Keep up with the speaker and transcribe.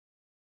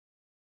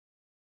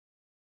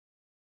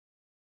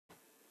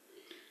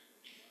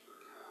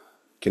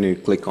Can you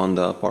click on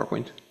the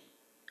PowerPoint?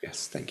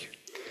 Yes, thank you.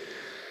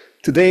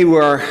 Today we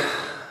are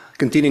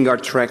continuing our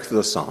trek to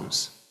the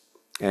Psalms.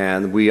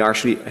 And we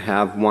actually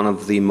have one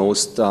of the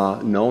most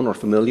known or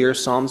familiar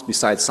Psalms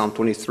besides Psalm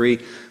 23,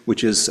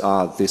 which is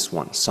this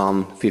one,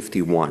 Psalm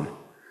 51.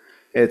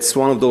 It's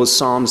one of those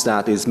Psalms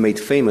that is made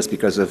famous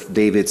because of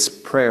David's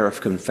prayer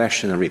of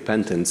confession and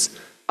repentance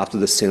after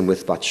the sin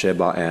with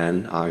Bathsheba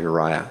and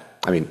Uriah.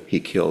 I mean, he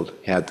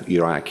had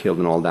Uriah killed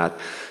and all that.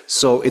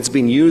 So it's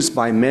been used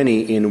by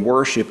many in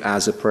worship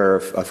as a prayer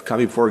of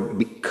coming before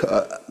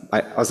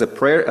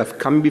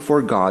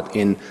God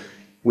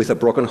with a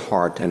broken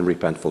heart and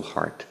repentful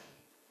heart.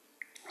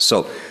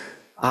 So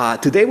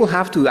today we'll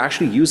have to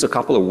actually use a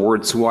couple of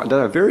words that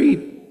are very,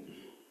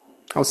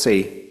 I would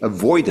say,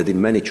 avoided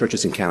in many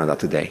churches in Canada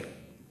today,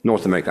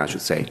 North America, I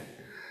should say.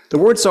 The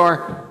words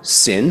are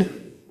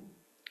sin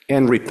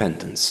and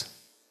repentance.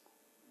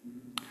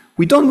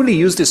 We don't really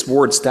use these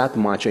words that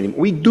much anymore.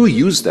 We do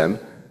use them,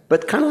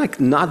 but kind of like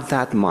not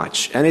that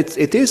much. And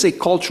it is a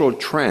cultural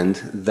trend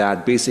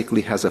that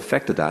basically has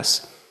affected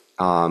us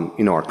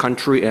in our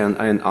country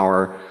and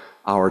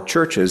our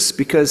churches,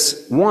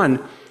 because one,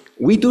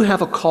 we do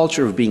have a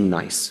culture of being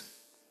nice,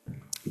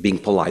 being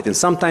polite, and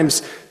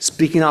sometimes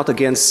speaking out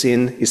against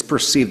sin is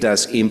perceived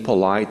as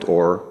impolite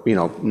or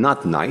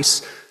not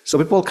nice. So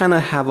people kind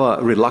of have a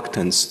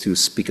reluctance to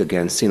speak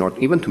against sin or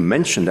even to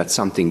mention that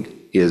something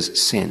is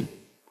sin.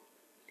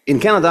 In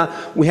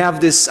Canada, we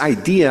have this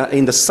idea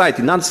in the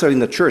society, not necessarily in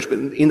the church, but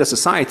in the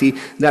society,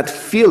 that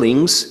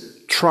feelings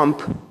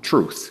trump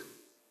truth,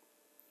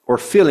 or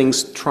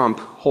feelings trump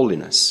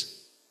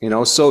holiness.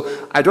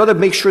 So I'd rather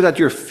make sure that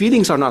your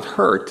feelings are not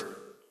hurt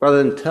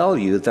rather than tell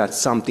you that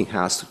something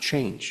has to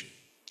change.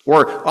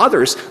 Or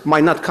others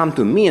might not come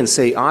to me and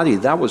say, Adi,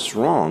 that was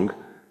wrong,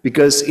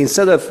 because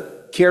instead of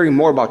caring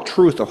more about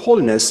truth or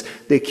holiness,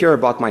 they care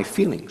about my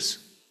feelings.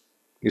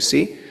 You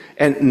see?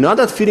 And not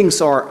that feelings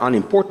are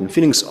unimportant.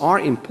 Feelings are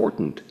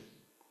important.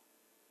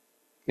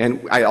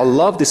 And I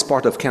love this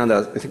part of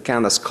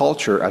Canada's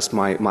culture as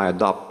my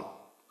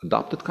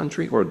adopted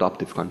country or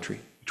adoptive country.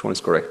 Which one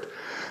is correct?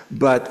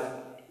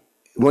 But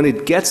when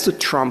it gets to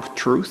trump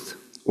truth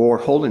or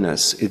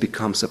holiness, it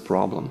becomes a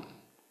problem.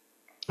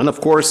 And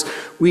of course,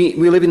 we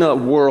live in a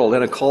world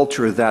and a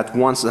culture that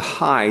wants to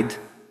hide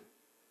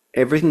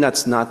everything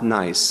that's not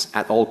nice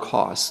at all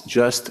costs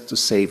just to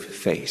save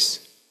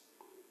face.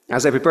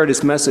 As I prepared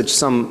this message,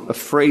 a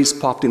phrase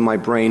popped in my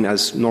brain,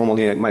 as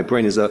normally my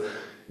brain is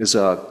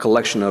a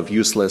collection of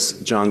useless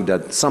junk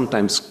that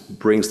sometimes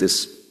brings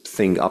this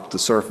thing up to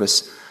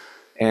surface.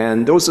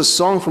 And there was a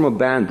song from a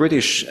band,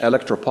 British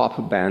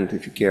electropop band,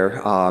 if you care,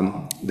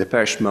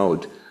 Depeche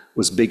Mode,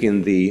 was big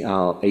in the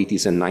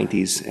 80s and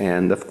 90s.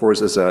 And of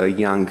course, as a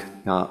young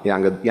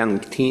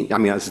teen,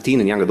 as a teen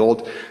and young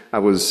adult, I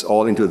was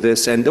all into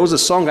this. And there was a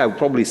song I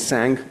probably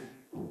sang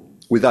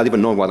without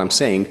even knowing what I'm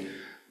saying.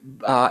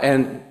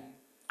 And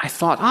I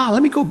thought,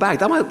 let me go back.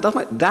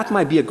 That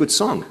might be a good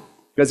song,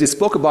 because it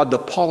spoke about the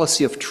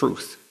policy of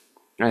truth.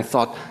 And I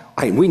thought,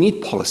 we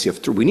need policy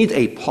of truth. We need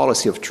a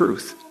policy of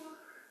truth.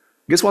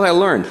 Guess what I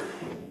learned?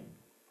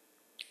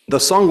 The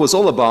song was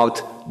all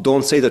about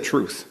don't say the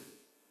truth.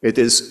 It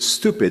is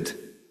stupid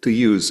to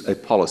use a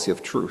policy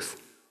of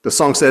truth. The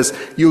song says,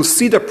 you'll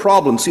see the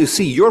problems. You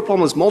see your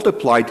problems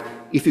multiplied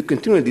if you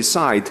continue to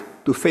decide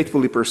to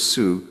faithfully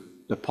pursue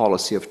the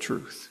policy of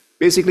truth.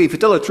 Basically, if you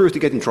tell the truth,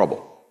 you get in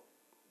trouble.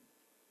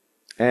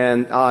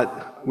 And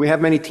we have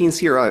many teens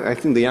here. I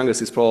think the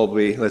youngest is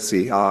probably,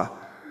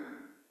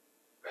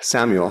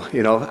 Samuel.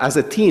 As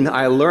a teen,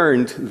 I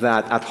learned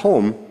that at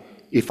home,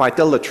 if I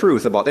tell the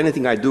truth about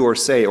anything I do or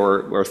say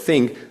or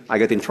think, I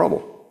get in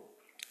trouble.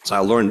 So I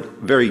learned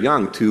very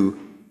young to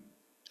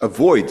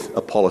avoid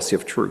a policy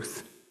of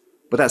truth.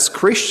 But as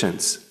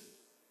Christians,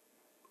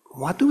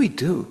 what do we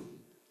do?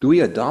 Do we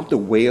adopt the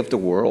way of the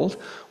world,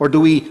 or do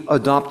we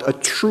adopt a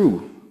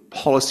true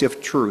policy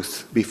of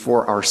truth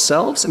before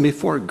ourselves and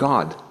before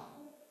God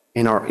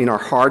in our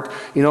heart?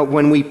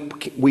 When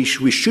we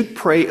should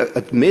pray,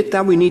 admit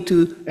that we need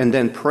to, and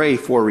then pray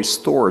for a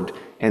restored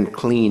and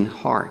clean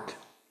heart.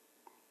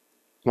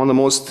 One of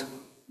the most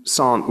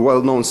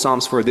well-known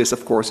Psalms for this,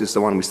 of course, is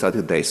the one we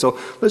studied today. So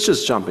let's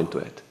just jump into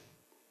it.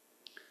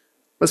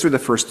 Let's read the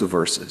first two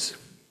verses.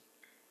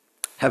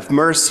 Have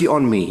mercy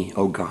on me,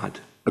 O God,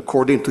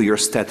 according to your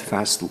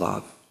steadfast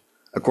love,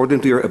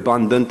 according to your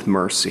abundant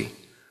mercy.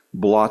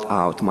 Blot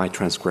out my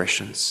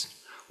transgressions.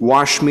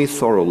 Wash me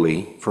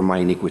thoroughly from my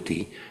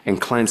iniquity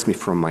and cleanse me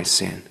from my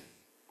sin.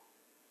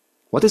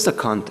 What is the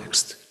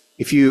context?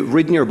 If you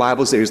read in your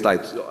Bibles, there's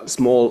like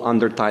small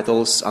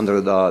undertitles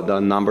under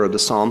the number of the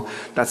psalm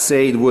that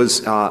say it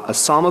was a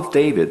psalm of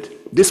David.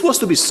 This was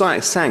to be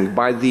sang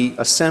by the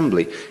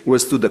assembly. It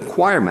was to the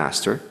choir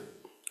master,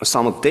 a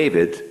psalm of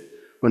David,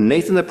 when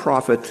Nathan the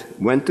prophet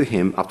went to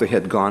him after he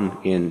had gone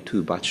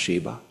into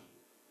Bathsheba.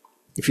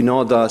 If you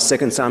know the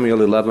 2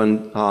 Samuel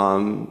 11,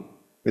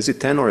 is it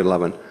 10 or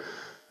 11,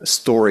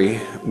 story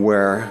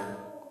where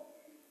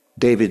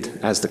David,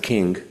 as the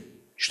king,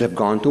 should have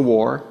gone to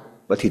war,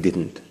 but he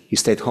didn't. He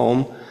stayed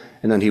home,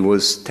 And then he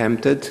was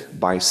tempted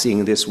by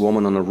seeing this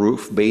woman on a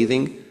roof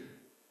bathing.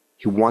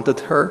 He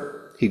wanted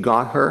her, he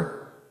got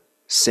her,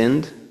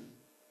 sinned,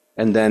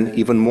 and then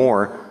even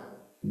more,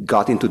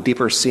 got into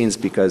deeper sins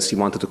because he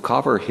wanted to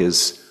cover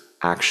his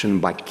action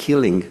by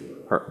killing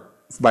her,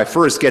 by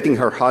first getting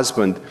her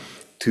husband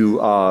to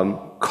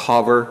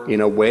cover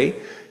in a way,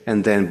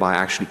 and then by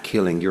actually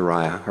killing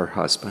Uriah, her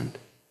husband.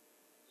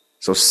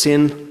 So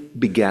sin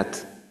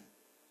begat,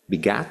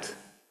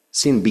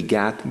 sin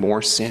begat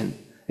more sin.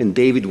 And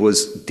David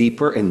was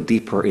deeper and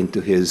deeper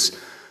into his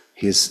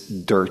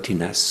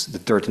dirtiness, the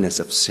dirtiness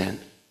of sin.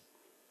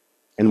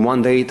 And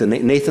one day,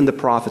 Nathan the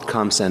prophet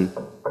comes and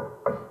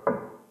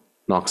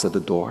knocks at the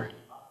door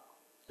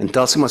and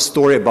tells him a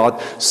story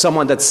about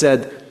someone that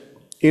said,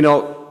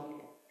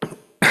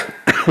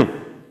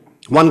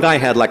 one guy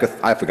had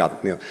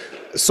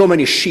so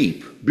many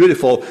sheep,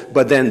 beautiful,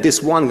 but then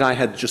this one guy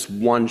had just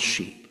one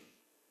sheep.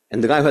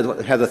 And the guy who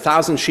had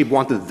 1,000 sheep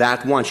wanted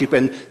that one sheep,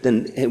 and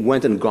then he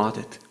went and got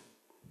it.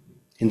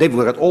 And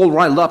David got all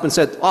riled up and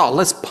said, "Oh,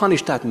 let's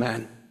punish that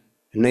man."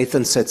 And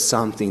Nathan said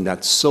something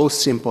that's so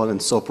simple and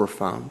so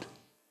profound.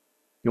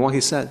 You know what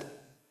he said?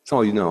 Some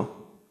of you know.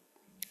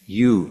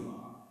 You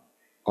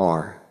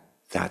are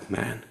that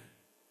man.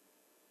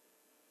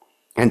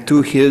 And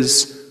to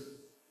his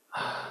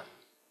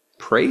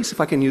praise,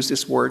 if I can use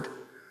this word,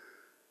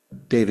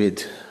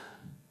 David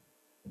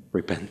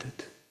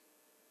repented.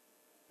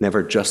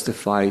 Never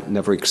justified,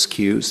 never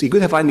excused. He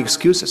could have any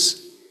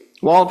excuses.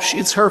 Well,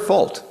 it's her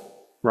fault,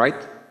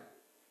 right?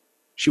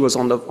 She was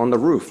on the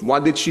roof. Why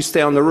did she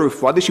stay on the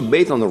roof? Why did she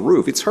bathe on the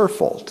roof? It's her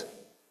fault.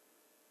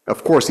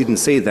 Of course, he didn't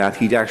say that.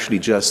 He actually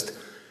just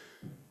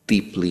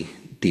deeply,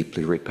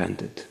 deeply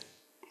repented.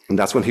 And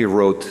that's when he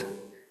wrote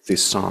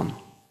this psalm.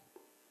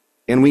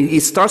 And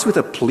it starts with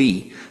a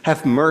plea,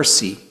 "Have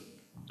mercy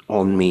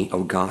on me,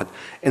 O God."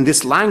 And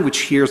this language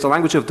here is the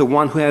language of the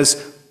one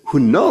who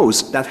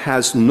knows that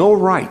has no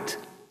right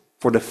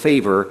for the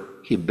favor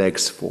he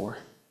begs for.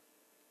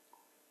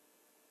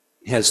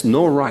 He has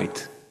no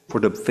right for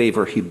the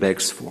favor he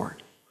begs for.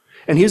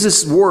 And here's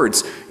his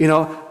words,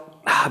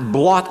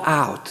 blot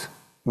out,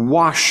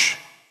 wash,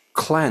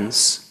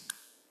 cleanse.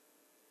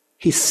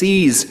 He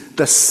sees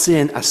the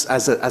sin as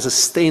a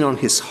stain on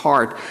his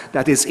heart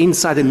that is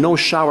inside, and no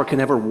shower can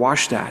ever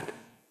wash that.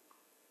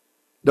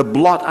 The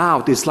blot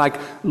out is like,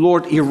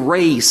 Lord,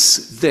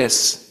 erase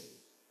this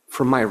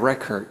from my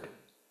record.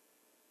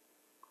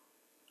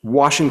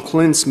 Wash and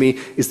cleanse me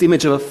is the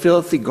image of a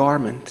filthy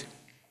garment.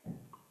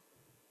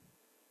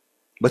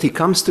 But he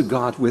comes to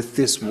God with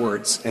these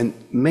words, and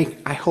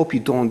I hope you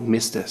don't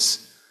miss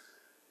this.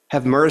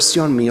 "Have mercy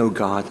on me, O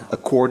God,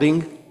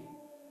 according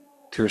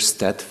to your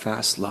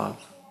steadfast love."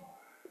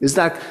 Is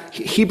that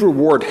Hebrew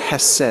word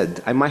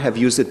hesed? I might have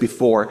used it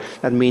before.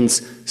 That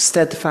means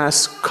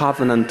steadfast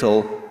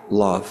covenantal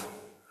love.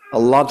 A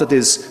love that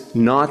is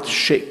not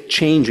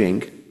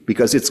changing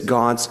because it's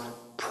God's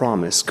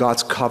promise,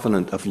 God's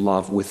covenant of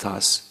love with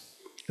us.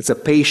 It's a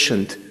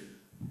patient,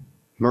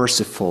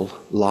 merciful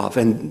love.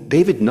 And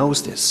David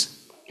knows this.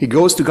 He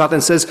goes to God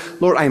and says,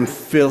 "Lord, I am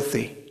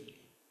filthy.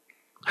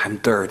 I'm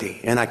dirty,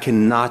 and I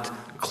cannot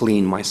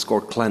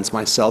cleanse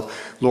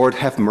myself. Lord,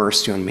 have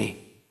mercy on me."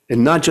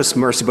 And not just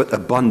mercy, but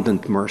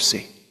abundant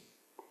mercy.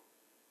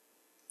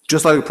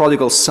 Just like the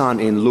prodigal son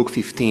in Luke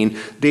 15,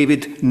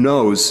 David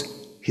knows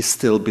he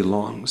still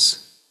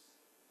belongs.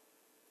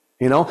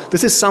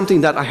 This is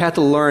something that I had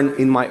to learn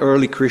in my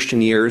early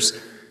Christian years,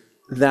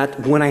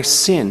 that when I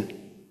sin,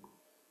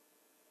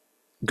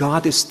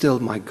 God is still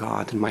my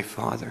God and my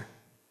Father.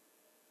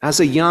 As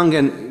a young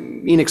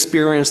and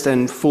inexperienced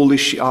and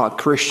foolish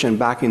Christian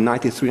back in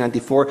 93,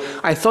 94,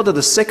 I thought that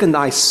the second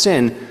I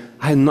sin,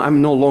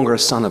 I'm no longer a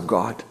son of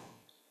God.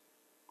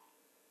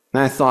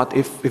 And I thought,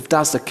 if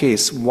that's the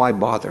case, why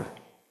bother?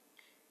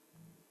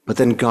 But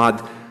then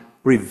God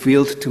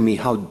revealed to me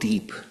how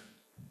deep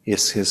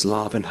is his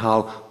love and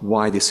how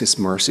wide is his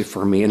mercy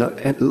for me,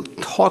 and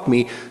taught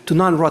me to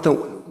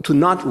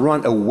not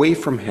run away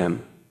from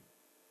him,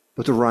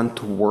 but to run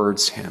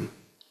towards him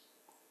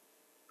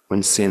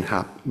when sin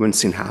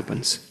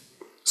happens.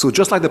 So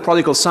just like the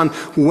prodigal son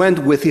who went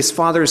with his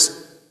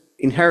father's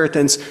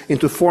inheritance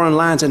into foreign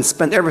lands and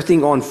spent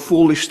everything on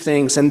foolish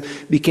things and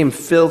became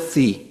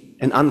filthy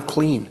and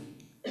unclean,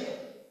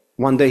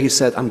 one day he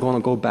said, "I'm going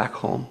to go back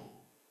home."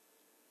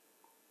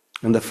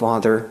 And the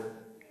father,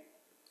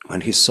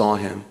 when he saw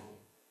him,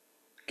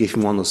 gave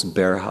him one of those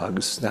bear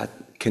hugs that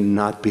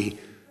cannot be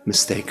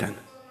mistaken.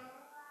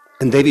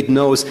 And David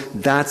knows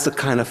that's the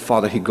kind of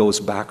father he goes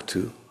back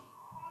to.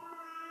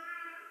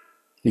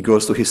 He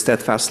goes to his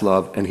steadfast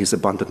love and his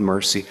abundant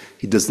mercy.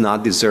 He does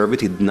not deserve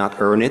it, he did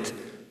not earn it,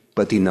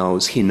 but he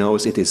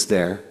knows it is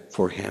there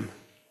for him.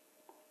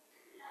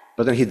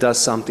 But then he does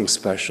something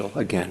special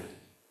again.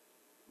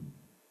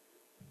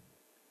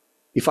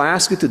 If I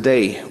ask you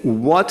today,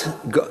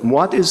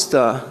 what is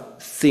the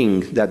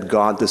thing that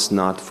God does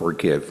not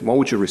forgive? What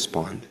would you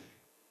respond?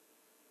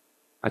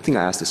 I think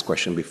I asked this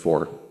question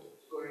before.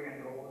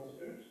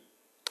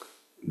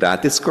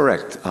 That is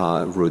correct,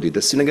 Rudy.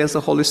 The sin against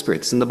the Holy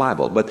Spirit is in the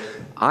Bible. But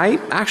I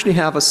actually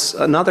have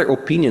another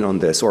opinion on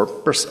this, or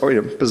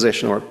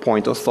position, or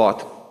point of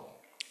thought.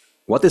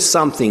 What is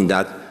something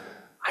that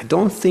I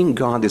don't think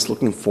God is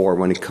looking for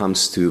when it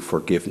comes to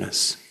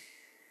forgiveness?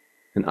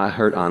 And I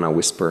heard Anna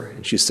whisper,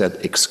 and she said,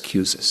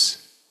 excuses.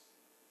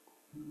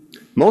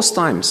 Most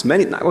times,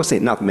 many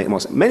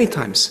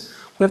times,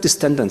 we have this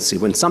tendency,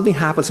 when something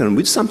happens and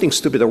we do something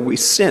stupid or we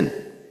sin,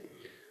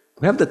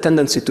 we have the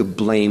tendency to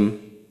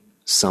blame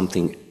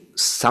something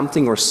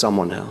or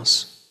someone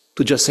else,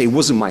 to just say, it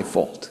wasn't my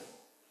fault.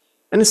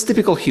 And it's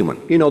typical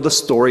human. You know the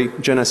story,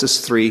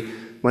 Genesis 3,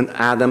 when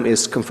Adam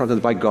is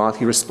confronted by God,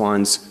 he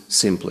responds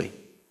simply,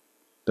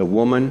 the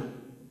woman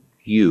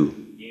you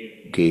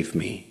gave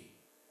me,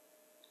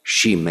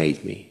 she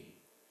made me.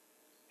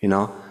 You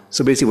know?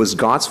 So basically it was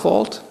God's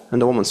fault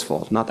and the woman's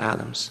fault, not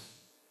Adam's.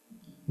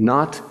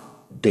 Not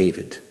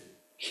David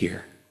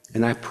here.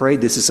 And I pray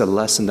this is a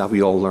lesson that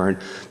we all learn,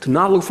 to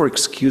not look for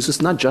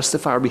excuses, not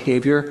justify our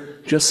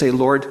behavior, just say,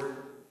 Lord,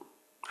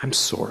 I'm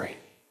sorry.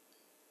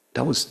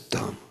 That was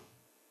dumb.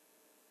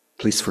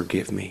 Please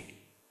forgive me.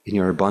 In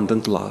your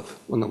abundant love,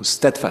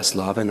 steadfast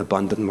love and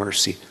abundant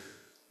mercy,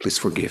 please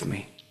forgive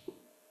me.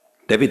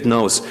 David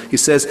knows, he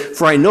says,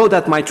 for I know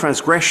that my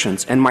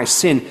transgressions and my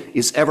sin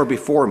is ever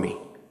before me.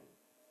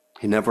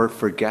 He never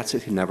forgets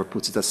it, he never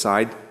puts it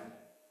aside.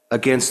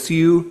 Against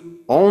you,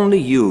 only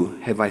you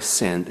have I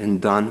sinned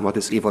and done what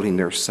is evil in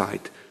your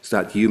sight,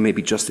 so that you may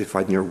be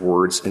justified in your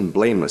words and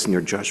blameless in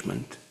your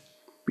judgment.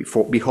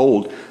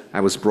 Behold, I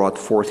was brought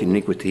forth in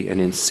iniquity,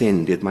 and in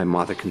sin did my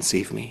mother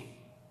conceive me.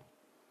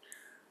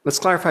 Let's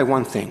clarify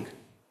one thing.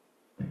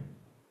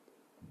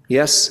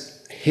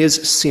 Yes,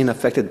 his sin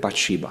affected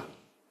Bathsheba.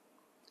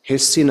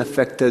 His sin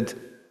affected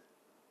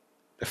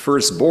the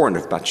firstborn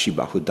of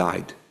Bathsheba who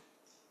died.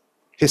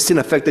 His sin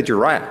affected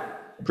Uriah,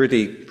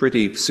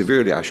 pretty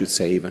severely, I should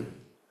say even.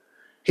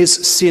 His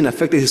sin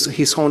affected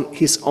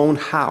his own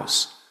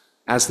house.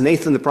 As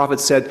Nathan the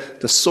prophet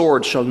said, the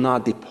sword shall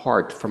not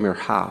depart from your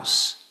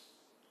house.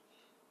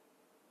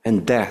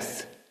 And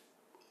death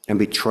and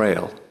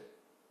betrayal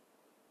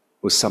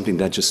was something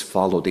that just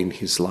followed in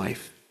his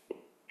life.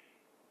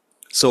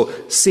 So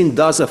sin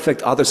does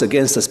affect others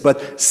against us,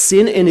 but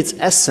sin in its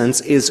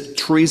essence is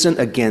treason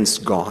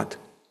against God.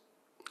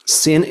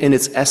 Sin in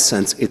its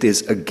essence, it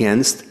is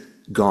against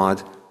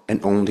God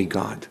and only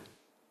God.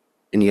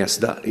 And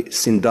yes,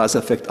 sin does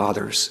affect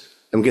others.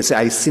 And we can say,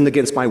 I sinned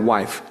against my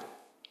wife.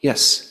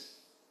 Yes,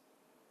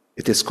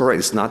 it is correct,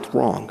 it's not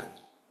wrong.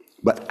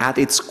 But at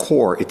its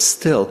core, it's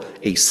still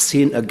a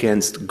sin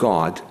against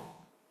God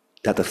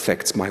that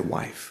affects my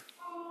wife.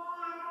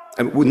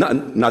 And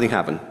nothing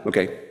happened,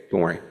 okay?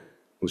 Don't worry.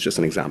 It was just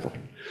an example,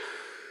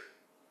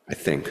 I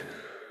think.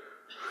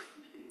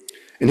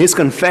 In his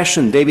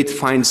confession, David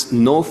finds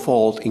no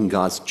fault in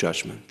God's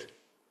judgment.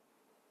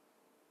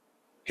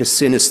 His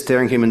sin is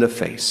staring him in the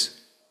face.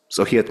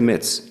 So he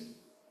admits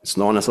it's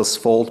no one else's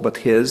fault but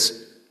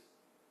his,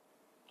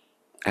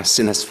 as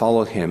sin has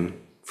followed him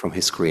from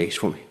his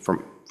creation,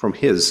 from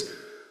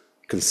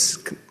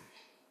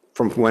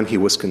when he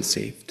was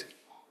conceived.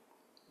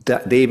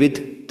 That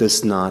David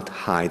does not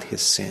hide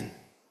his sin.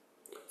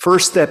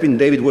 First step in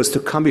David was to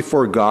come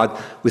before God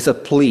with a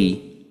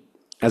plea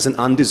as an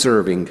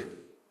undeserving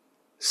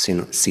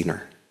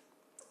sinner,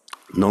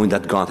 knowing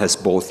that God has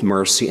both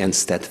mercy and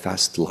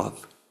steadfast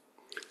love.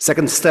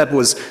 Second step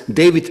was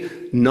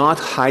David not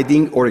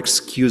hiding or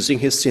excusing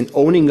his sin,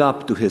 owning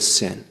up to his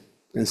sin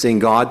and saying,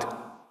 God,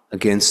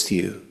 against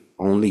you,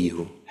 only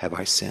you have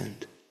I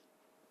sinned.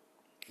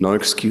 No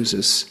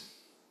excuses,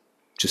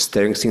 just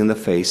staring sin in the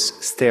face,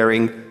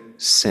 staring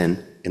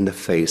sin in the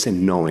face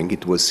and knowing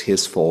it was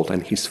his fault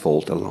and his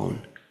fault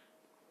alone.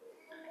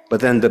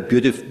 But then the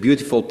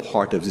beautiful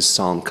part of this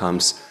psalm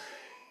comes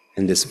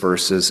in these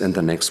verses and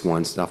the next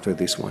ones after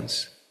these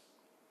ones.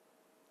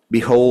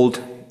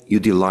 Behold, you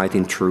delight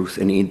in truth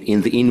and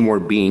in the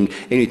inward being,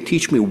 and you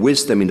teach me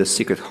wisdom in the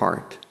secret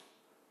heart.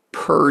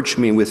 Purge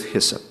me with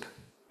hyssop,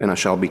 and I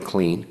shall be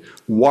clean.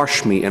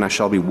 Wash me, and I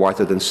shall be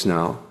whiter than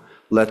snow.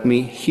 Let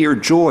me hear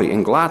joy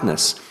and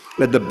gladness.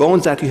 Let the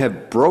bones that you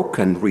have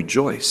broken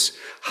rejoice.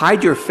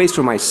 Hide your face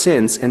from my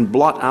sins and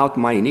blot out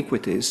my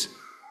iniquities.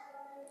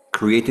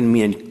 Create in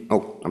me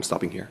I'm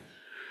stopping here.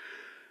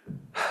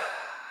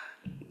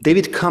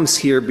 David comes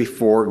here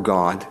before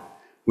God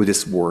with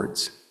his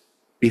words.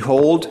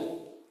 Behold,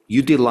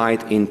 you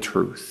delight in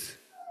truth,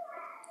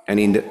 and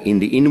in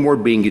the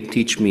inward being you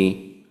teach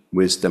me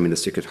wisdom in the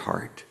secret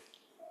heart.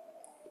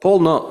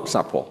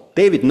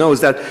 David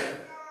knows that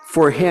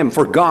for him,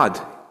 for God,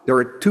 there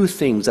are two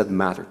things that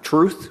matter,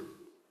 truth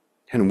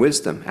and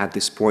wisdom at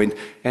this point,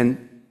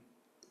 and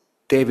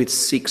David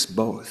seeks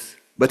both.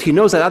 But he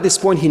knows that at this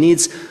point he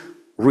needs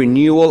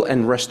renewal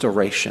and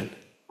restoration.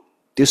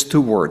 These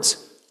two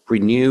words,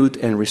 renewed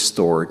and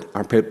restored,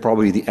 are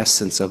probably the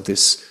essence of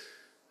this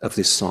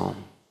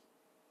psalm.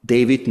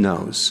 David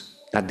knows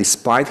that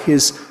despite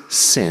his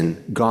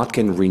sin, God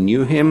can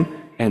renew him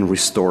and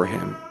restore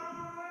him.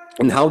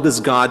 And how does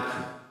God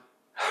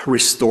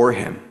restore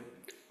him?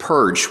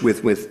 Purge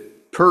with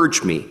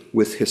Purge me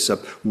with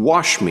hyssop.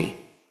 Wash me.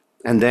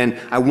 And then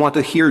I want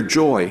to hear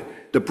joy.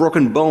 The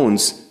broken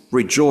bones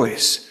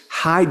rejoice.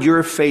 Hide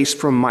your face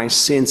from my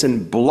sins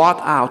and blot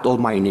out all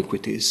my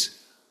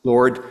iniquities.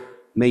 Lord,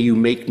 may you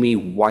make me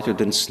whiter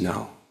than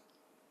snow.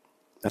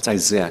 That's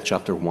Isaiah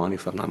chapter 1,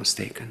 if I'm not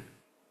mistaken.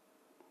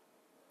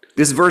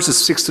 These verses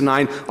 6 to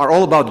 9 are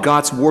all about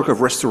God's work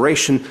of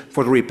restoration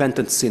for the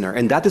repentant sinner.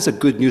 And that is a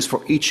good news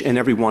for each and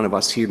every one of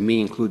us here,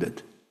 me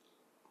included.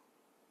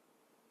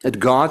 That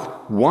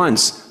God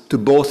wants to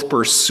both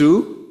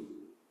pursue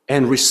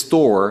and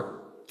restore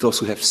those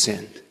who have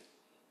sinned.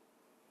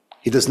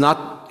 He does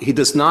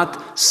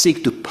not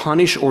seek to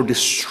punish or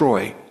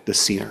destroy the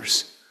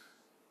sinners.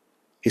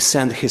 He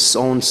sent his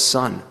own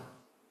Son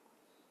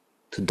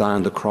to die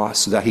on the cross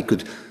so that he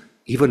could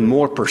even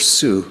more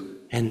pursue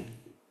and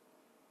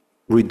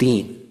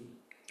redeem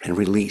and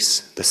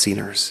release the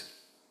sinners.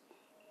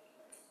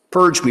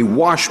 Purge me,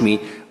 wash me,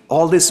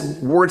 all these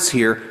words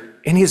here.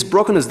 In his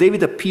brokenness,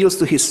 David appeals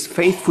to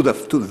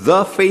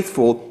the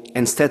faithful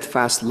and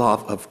steadfast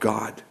love of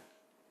God.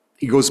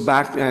 He goes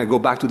back, go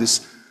back to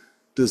these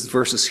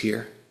verses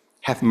here.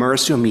 Have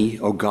mercy on me,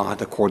 O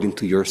God, according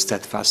to your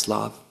steadfast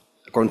love.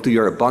 According to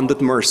your abundant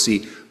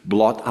mercy,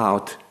 blot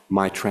out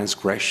my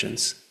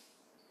transgressions.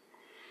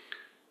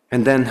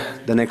 And then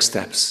the next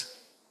steps.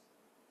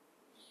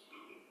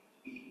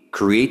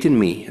 Create in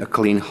me a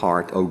clean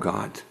heart, O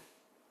God,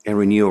 and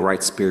renew a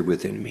right spirit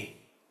within me.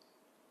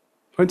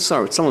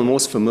 Some of the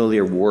most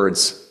familiar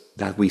words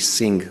that we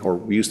sing, or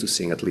we used to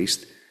sing at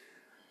least.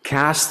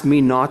 Cast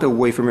me not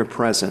away from your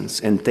presence,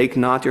 and take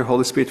not your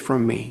Holy Spirit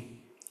from me.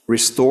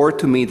 Restore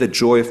to me the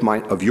joy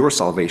of your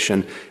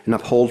salvation, and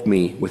uphold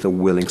me with a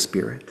willing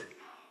spirit.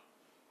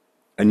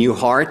 A new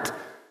heart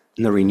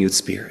and a renewed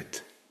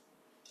spirit.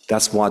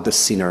 That's what the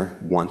sinner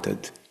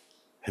wanted,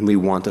 and we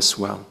want as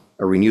well.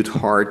 A renewed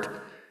heart,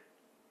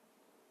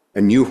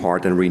 a new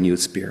heart, and renewed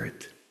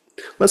spirit.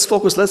 Let's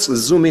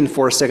zoom in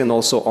for a second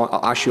also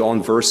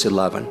on verse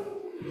 11.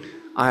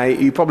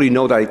 You probably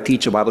know that I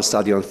teach a Bible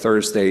study on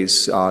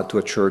Thursdays to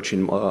a church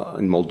in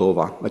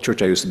Moldova, a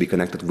church I used to be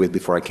connected with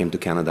before I came to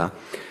Canada.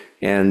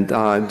 And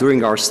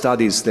during our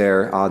studies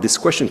there, this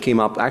question came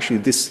up actually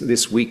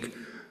this week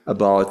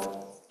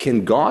about,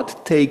 can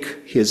God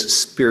take his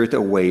spirit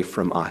away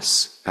from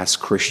us as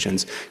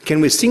Christians?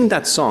 Can we sing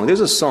that song? There's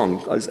a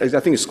song, I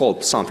think it's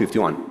called Psalm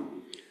 51,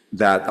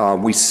 that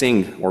we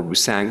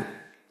sang,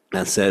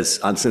 that says,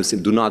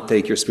 do not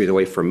take your spirit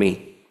away from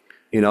me.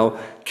 You know,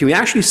 can we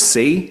actually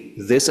say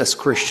this as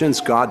Christians?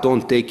 God,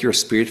 don't take your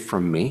spirit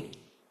from me.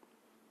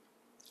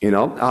 You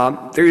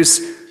know, there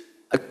is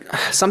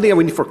something that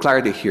we need for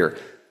clarity here.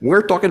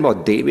 We're talking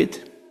about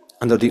David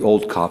under the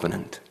Old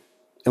Covenant.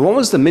 And what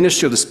was the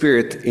ministry of the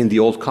Spirit in the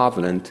Old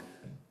Covenant?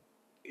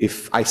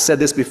 If I said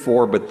this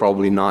before, but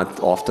probably not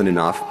often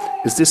enough,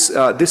 is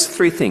these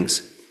three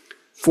things.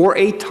 For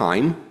a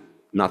time,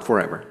 not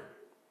forever.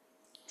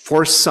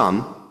 For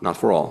some, not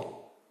for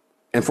all,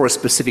 and for a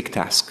specific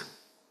task.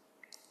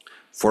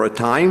 For a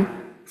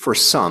time, for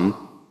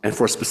some, and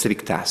for a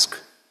specific task.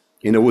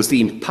 And it was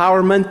the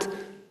empowerment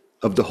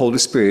of the Holy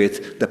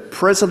Spirit, the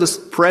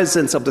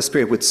presence of the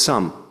Spirit with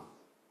some,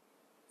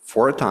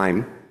 for a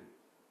time,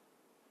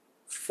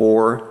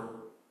 for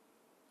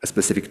a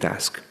specific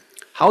task.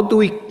 How do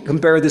we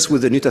compare this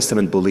with the New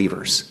Testament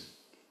believers?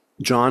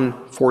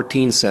 John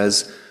 14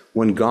 says,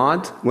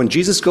 when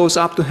Jesus goes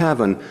up to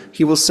heaven,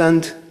 he will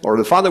send, or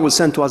the Father will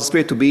send to us the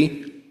Spirit to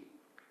be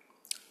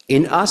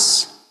in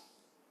us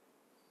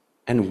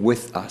and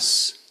with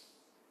us.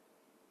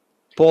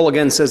 Paul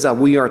again says that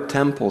we are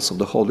temples of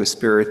the Holy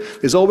Spirit.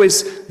 There's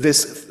always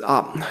this,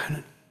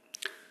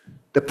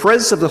 the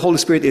presence of the Holy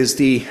Spirit is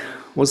the,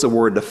 what's the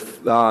word,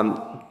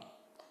 down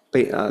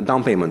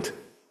payment.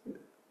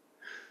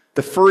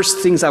 The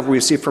first things that we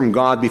receive from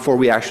God before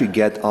we actually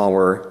get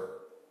our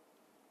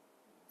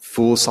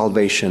full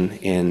salvation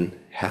in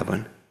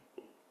heaven.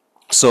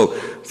 So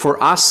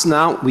for us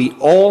now, we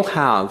all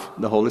have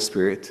the Holy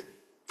Spirit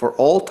for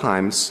all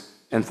times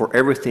and for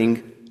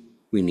everything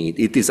we need.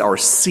 It is our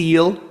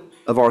seal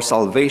of our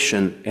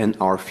salvation and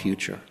our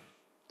future.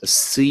 The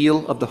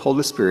seal of the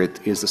Holy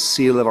Spirit is the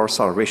seal of our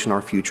salvation,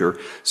 our future.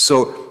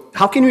 So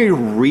how can we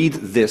read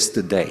this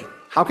today?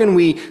 How can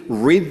we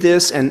read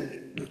this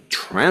and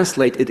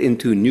translate it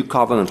into New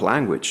Covenant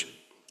language?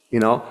 You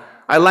know,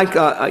 I like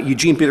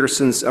Eugene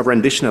Peterson's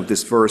rendition of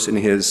this verse in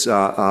his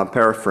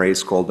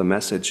paraphrase called The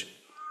Message.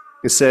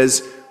 It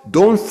says,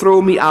 don't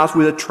throw me out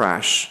with the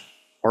trash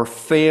or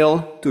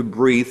fail to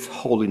breathe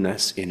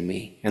holiness in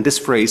me. And this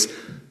phrase,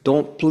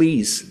 don't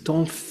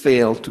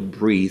fail to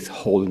breathe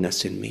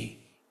holiness in me.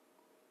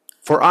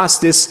 For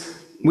us,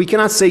 we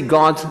cannot say,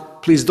 God,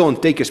 please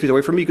don't take your Spirit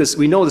away from me, because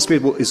we know the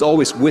Spirit is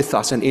always with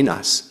us and in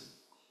us.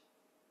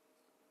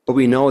 But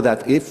we know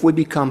that if we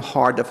become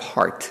hard of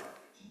heart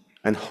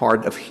and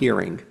hard of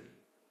hearing,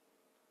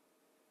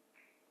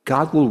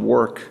 God will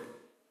work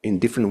in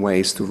different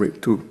ways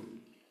to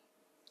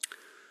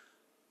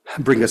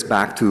bring us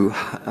back to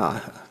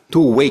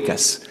awake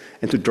us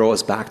and to draw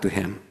us back to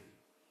Him.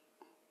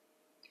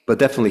 But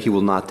definitely He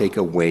will not take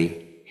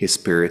away His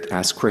Spirit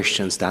as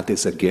Christians. That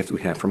is a gift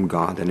we have from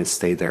God, and it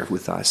stays there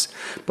with us.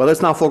 But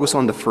let's now focus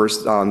on the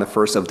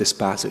first of this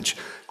passage.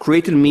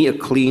 Create in me a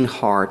clean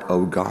heart,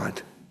 O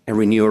God, and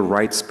renew a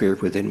right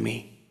spirit within me.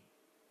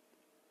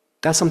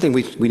 That's something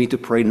we need to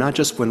pray, not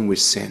just when we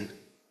sin,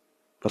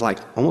 but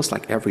almost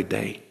like every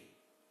day.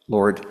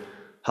 Lord,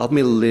 help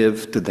me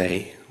live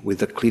today with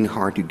the clean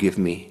heart you give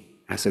me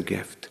as a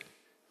gift.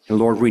 And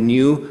Lord,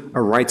 renew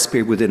a right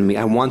spirit within me.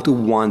 I want to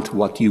want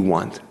what you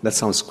want. That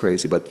sounds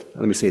crazy, but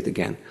let me say it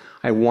again.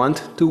 I want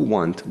to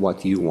want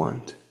what you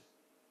want.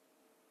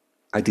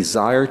 I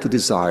desire to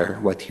desire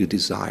what you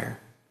desire.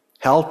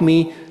 Help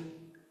me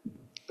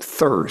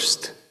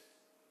thirst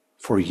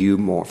for you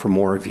more, for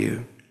more of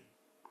you.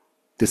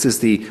 This is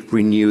the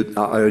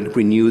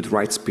renewed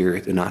right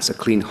spirit in us, a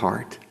clean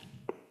heart.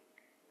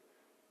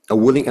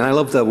 And I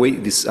love the way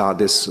this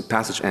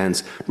passage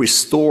ends.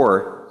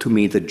 Restore to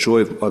me the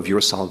joy of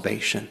your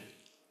salvation.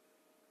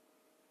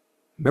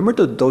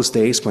 Remember those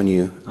days when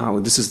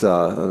this is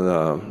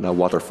the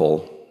waterfall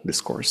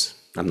discourse.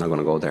 I'm not going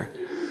to go there.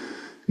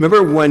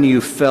 Remember when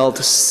you felt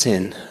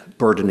sin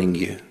burdening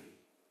you,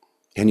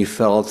 and you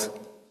felt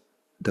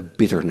the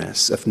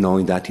bitterness of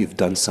knowing that you've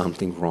done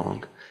something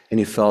wrong, and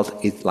you felt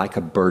it like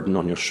a burden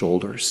on your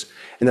shoulders.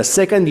 And the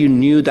second you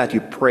knew that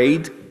you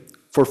prayed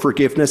for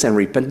forgiveness and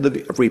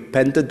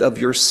repented of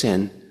your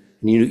sin,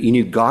 and you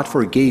knew God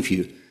forgave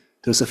you,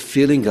 there's a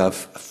feeling of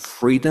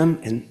freedom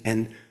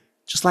and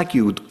just like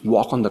you would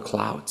walk on the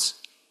clouds.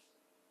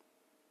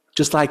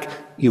 Just like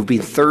you've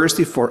been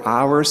thirsty for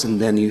hours and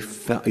then you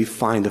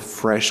find a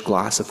fresh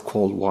glass of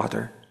cold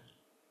water.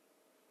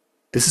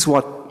 This is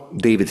what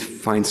David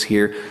finds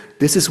here.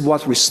 This is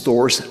what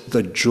restores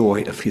the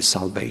joy of his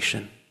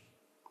salvation.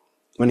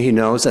 When he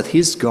knows that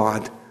his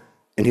God,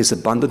 in his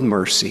abundant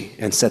mercy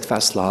and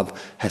steadfast love,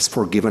 has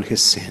forgiven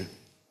his sin.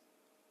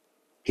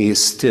 He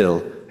is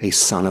still a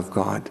son of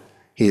God.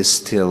 He is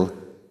still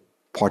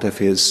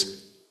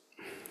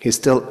he's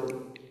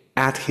still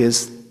at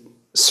his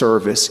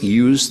service,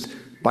 used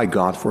by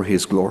God for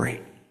his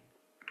glory.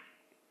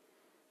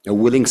 A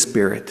willing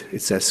spirit,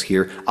 it says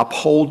here,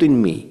 uphold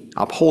me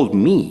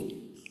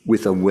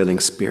with a willing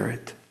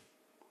spirit.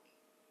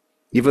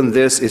 Even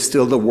this is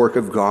still the work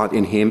of God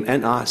in him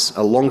and us,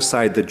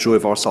 alongside the joy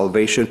of our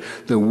salvation,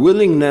 the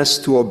willingness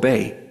to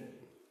obey,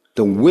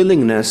 the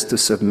willingness to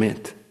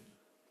submit,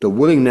 the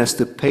willingness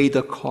to pay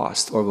the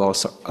cost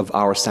of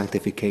our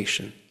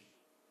sanctification.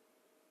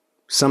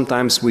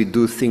 Sometimes we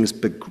do things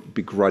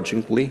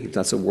begrudgingly, if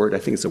that's a word, I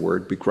think it's a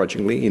word,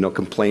 begrudgingly,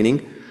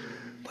 complaining.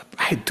 But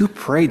I do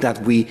pray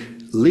that we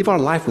live our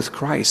life with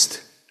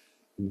Christ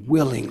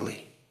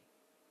willingly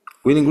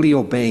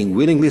obeying,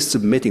 willingly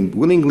submitting,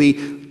 willingly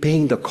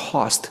paying the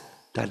cost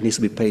that needs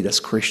to be paid as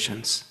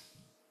Christians.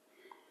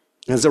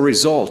 As a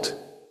result,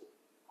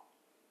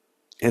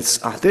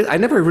 I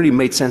never really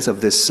made sense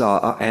of this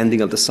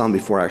ending of the psalm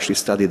before I actually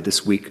studied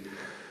this week.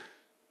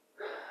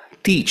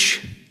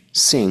 Teach,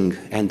 sing,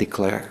 and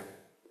declare.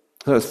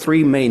 There are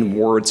three main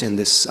words in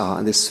this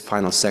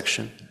final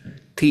section.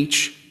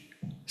 Teach,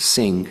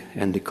 sing,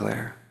 and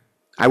declare.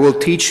 I will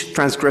teach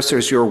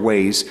transgressors your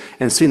ways,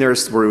 and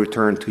sinners will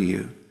return to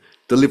you.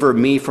 Deliver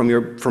me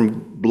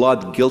from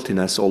blood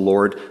guiltiness, O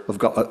Lord,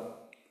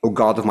 O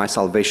God of my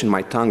salvation.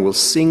 My tongue will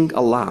sing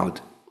aloud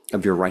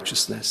of your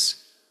righteousness.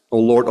 O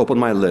Lord, open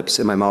my lips,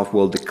 and my mouth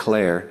will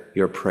declare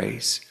your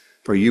praise.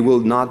 For you will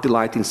not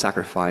delight in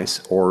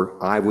sacrifice,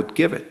 or I would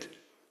give it.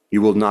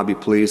 You will not be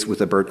pleased with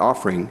a burnt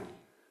offering.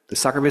 The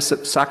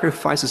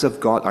sacrifices of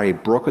God are a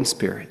broken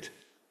spirit,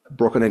 a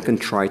broken and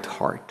contrite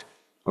heart.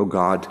 O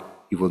God,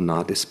 you will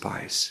not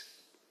despise.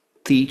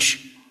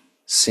 Teach,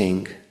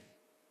 sing,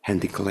 and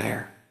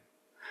declare.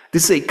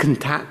 This is a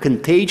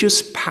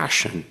contagious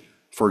passion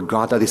for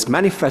God that is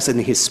manifested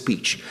in his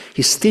speech.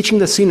 He's teaching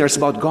the sinners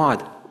about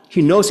God.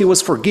 He knows he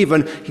was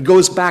forgiven. He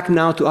goes back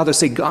now to others,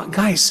 say,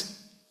 guys,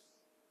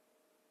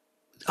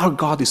 our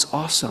God is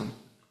awesome.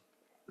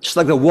 Just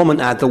like the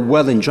woman at the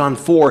well in John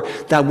 4,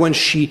 that when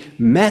she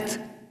met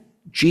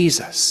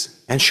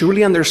Jesus and she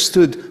really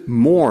understood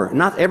more,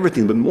 not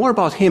everything, but more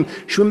about him,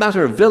 she went back to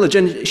her village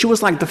and she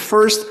was like the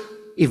first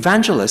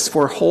evangelist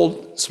for a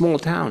whole small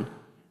town.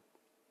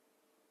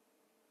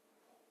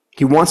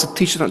 He wants to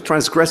teach the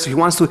transgressor. He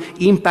wants to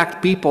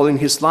impact people in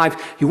his life.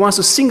 He wants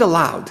to sing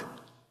aloud.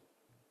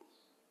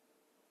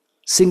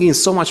 Singing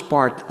is so much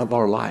part of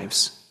our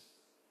lives.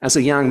 As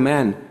a young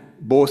man,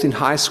 both in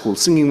high school,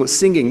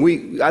 singing.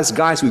 We, as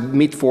guys, we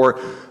meet for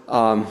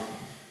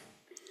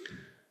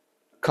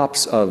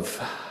cups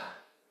of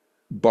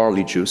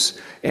barley juice,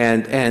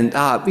 and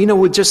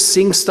we just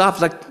sing stuff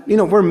like,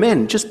 we're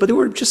men, but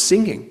we're just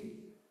singing.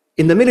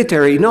 In the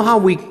military, how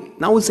we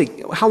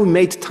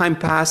made time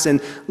pass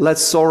and let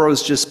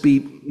sorrows just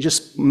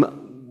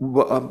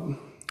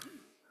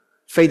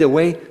fade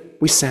away.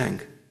 We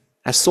sang.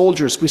 As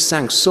soldiers, we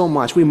sang so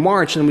much. We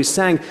marched and we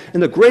sang.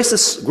 And the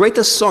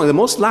greatest song, the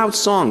most loud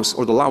songs,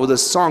 or the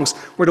loudest songs,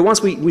 were the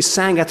ones we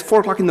sang at 4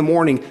 o'clock in the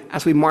morning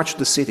as we marched to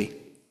the city.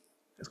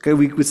 Okay,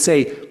 we could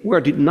say, we're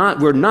not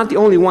the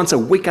only ones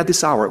awake at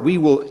this hour. We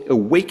will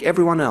awake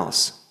everyone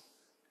else.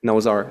 And that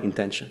was our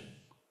intention.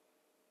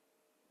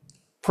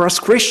 For us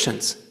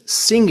Christians,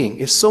 singing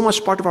is so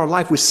much part of our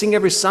life. We sing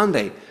every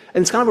Sunday,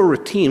 and it's kind of a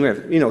routine.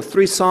 We have,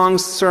 3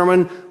 songs,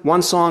 sermon,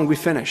 1 song, we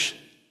finish.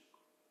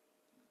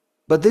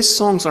 But these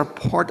songs are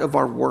part of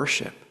our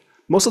worship.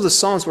 Most of the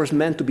songs were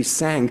meant to be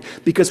sang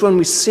because when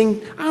we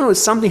sing, I don't know,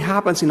 something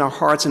happens in our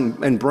hearts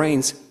and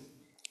brains,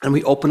 and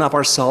we open up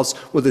ourselves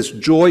with this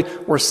joy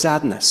or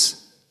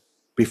sadness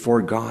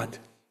before God.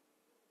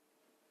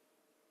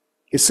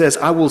 It says,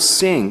 I will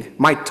sing,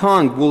 my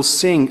tongue will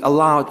sing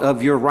aloud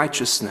of your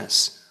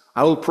righteousness.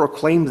 I will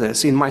proclaim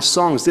this in my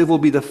songs. They will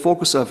be the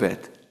focus of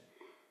it.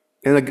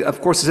 And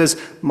of course it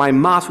says, my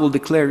mouth will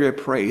declare your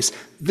praise.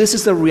 This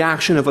is the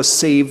reaction of a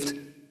saved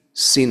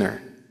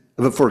sinner,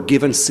 of a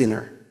forgiven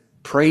sinner.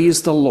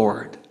 Praise the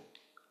Lord.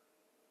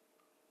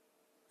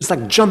 It's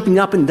like jumping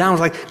up and down.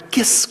 It's like,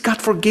 yes,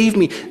 God forgave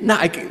me.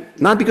 Not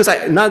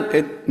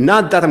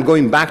that I'm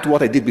going back to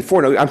what I did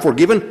before. No, I'm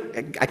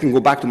forgiven. I can go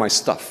back to my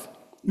stuff.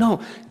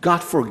 No, God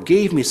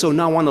forgave me, so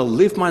now I want to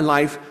live my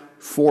life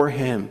for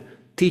Him.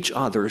 Teach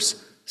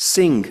others,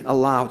 sing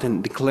aloud,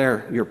 and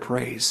declare your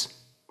praise.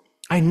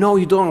 I know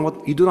you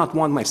do not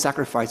want my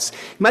sacrifice.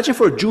 Imagine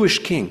for a Jewish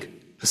king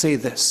to say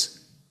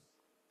this.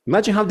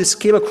 Imagine how this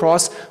came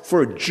across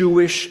for a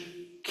Jewish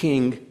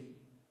king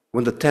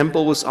when the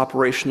temple was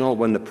operational,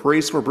 when the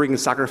priests were bringing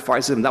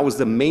sacrifices, and that was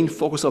the main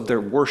focus of their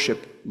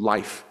worship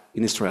life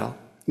in Israel.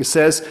 He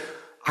says,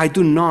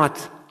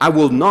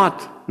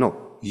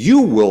 you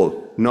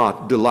will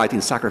not delight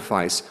in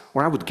sacrifice,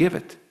 or I would give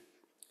it.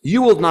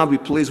 You will not be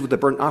pleased with the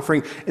burnt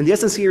offering. And the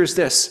essence here is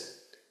this: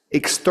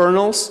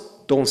 externals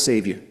don't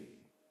save you.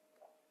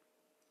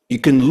 You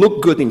can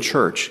look good in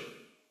church,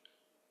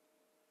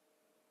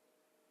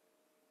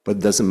 but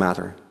it doesn't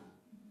matter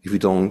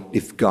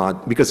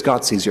because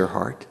God sees your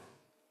heart.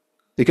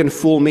 You can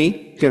fool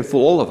me, you can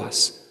fool all of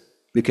us.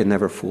 We can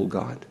never fool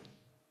God.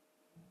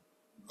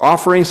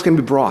 Offerings can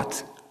be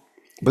brought,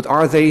 but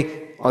are they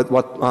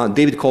what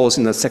David calls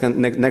in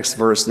the next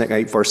verse,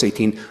 verse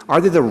 18, are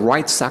they the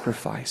right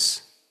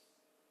sacrifice?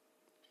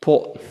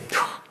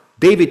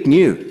 David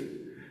knew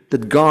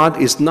that God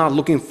is not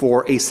looking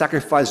for a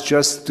sacrifice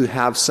just to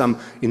have some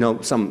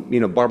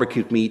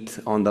barbecued meat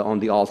on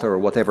the altar or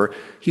whatever.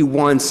 He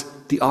wants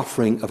the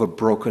offering of a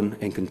broken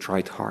and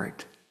contrite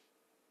heart.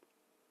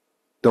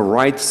 The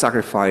right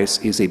sacrifice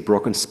is a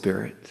broken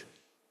spirit,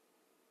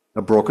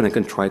 a broken and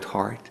contrite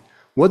heart.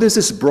 What is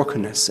this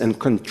brokenness and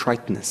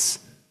contriteness?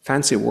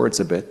 Fancy words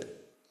a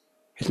bit.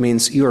 It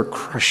means you are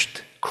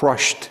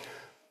crushed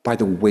by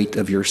the weight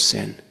of your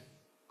sin.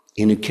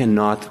 And you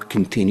cannot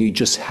continue. You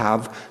just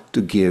have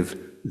to give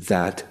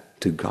that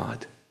to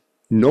God,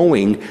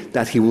 knowing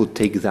that He will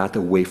take that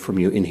away from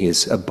you in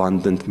His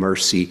abundant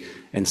mercy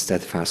and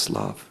steadfast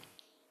love.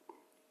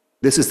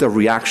 This is the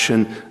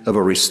reaction of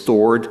a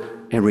restored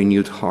and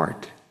renewed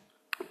heart.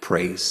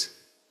 Praise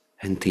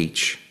and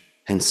teach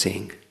and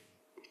sing.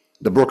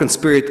 The broken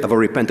spirit of a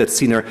repentant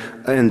sinner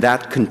and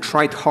that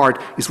contrite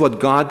heart is what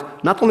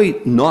God not only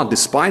not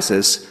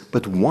despises,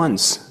 but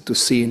wants to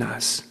see in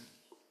us.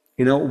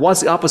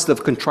 What's the opposite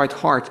of contrite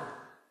heart?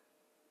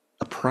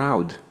 A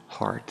proud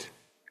heart.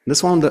 And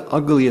that's one of the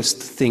ugliest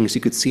things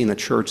you could see in a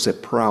church, a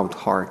proud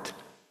heart,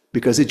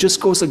 because it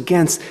just goes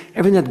against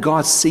everything that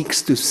God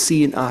seeks to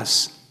see in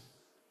us.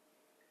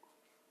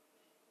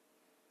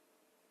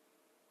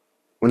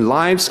 When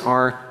lives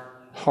are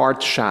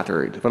heart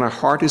shattered, when our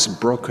heart is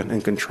broken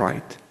and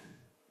contrite,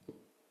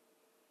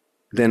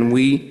 then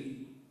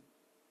we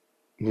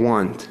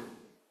want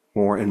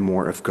more and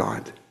more of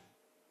God.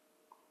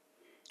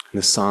 And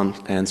the psalm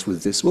ends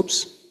with this.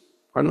 Whoops,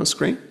 are they on the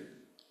screen?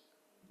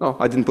 Oh,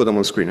 I didn't put them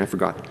on the screen, I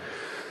forgot.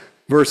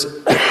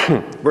 Verses,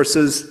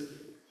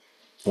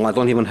 well, I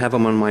don't even have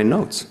them on my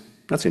notes.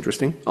 That's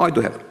interesting. Oh, I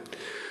do have it.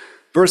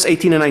 Verse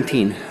 18 and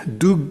 19.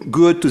 Do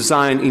good to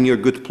Zion in your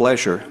good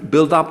pleasure.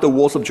 Build up the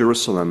walls of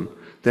Jerusalem.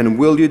 Then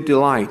will you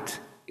delight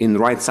in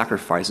right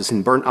sacrifices,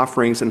 in burnt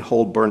offerings and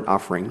whole burnt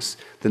offerings.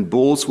 Then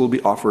bulls will be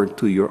offered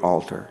to your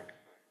altar.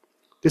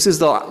 This is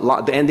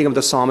the ending of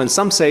the psalm, and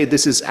some say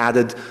this is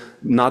added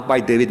not by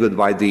David, but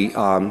by the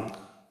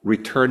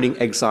returning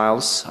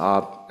exiles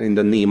in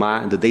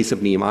the days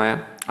of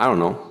Nehemiah. I don't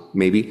know,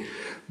 maybe.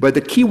 But the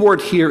key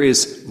word here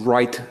is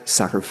right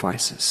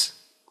sacrifices.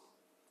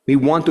 We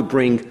want to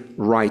bring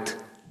right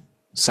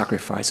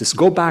sacrifices.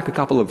 Go back a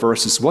couple of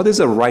verses. What is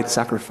a right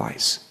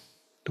sacrifice?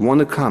 The one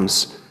that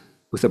comes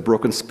with a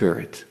broken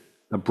spirit,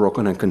 a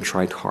broken and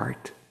contrite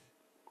heart.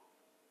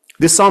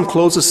 This psalm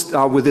closes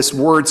with these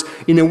words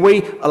in a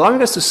way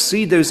allowing us to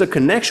see there's a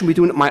connection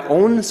between my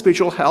own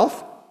spiritual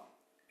health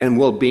and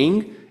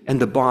well-being and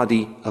the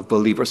body of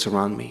believers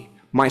around me.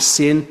 My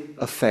sin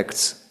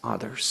affects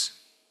others.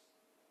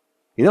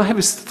 Have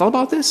you thought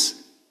about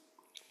this?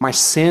 My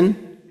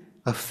sin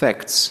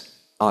affects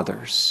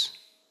others.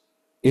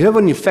 You have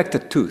an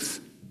infected tooth.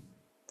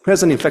 Who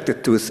has an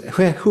infected tooth?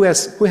 Who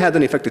had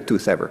an infected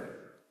tooth ever?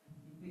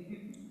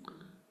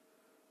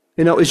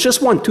 It's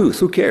just one tooth.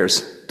 Who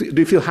cares? Do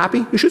you feel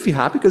happy? You should feel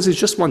happy because it's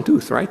just one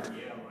tooth, right?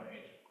 Yeah,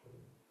 right.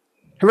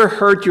 Ever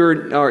hurt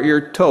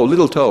your toe,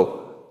 little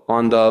toe?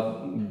 on the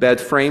bed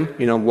frame,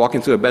 walk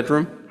into a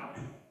bedroom.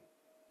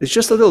 It's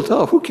just a little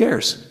toe. Who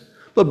cares?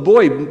 But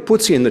boy, it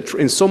puts you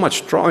in so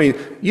much trouble. I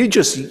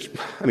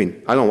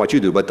don't know what you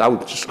do, but I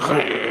would just,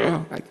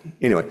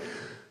 anyway.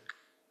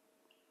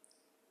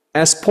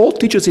 As Paul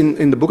teaches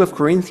in the book of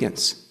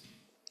Corinthians,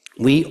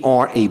 we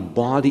are a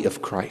body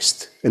of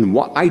Christ. And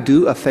what I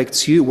do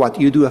affects you, what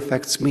you do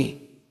affects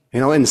me.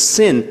 And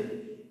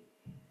sin,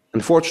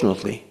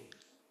 unfortunately,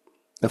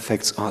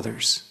 affects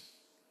others.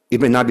 It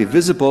may not be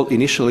visible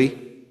initially,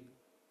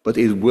 but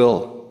it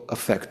will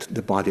affect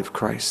the body of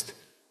Christ.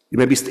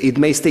 It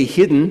may stay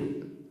hidden,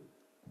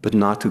 but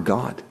not to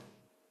God.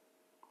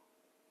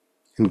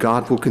 And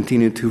God will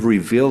continue to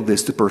reveal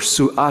this, to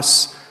pursue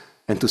us,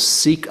 and to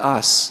seek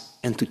us,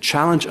 and to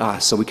challenge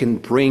us so we can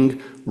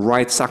bring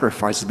right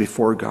sacrifices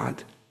before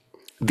God.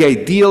 The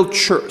ideal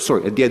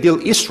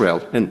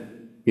Israel, and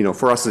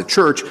for us as a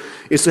church,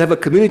 is to have a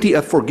community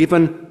of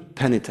forgiven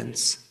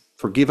penitents,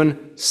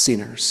 forgiven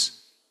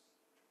sinners.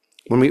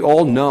 When we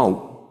all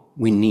know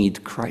we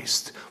need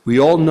Christ. We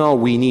all know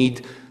we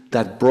need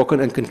that broken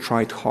and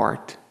contrite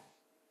heart.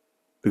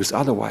 Because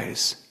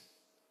otherwise,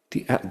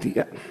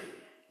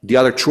 the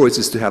other choice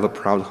is to have a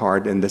proud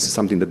heart, and this is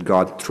something that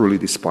God truly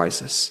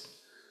despises.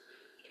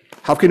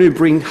 How can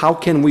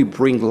we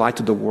bring light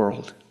to the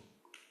world?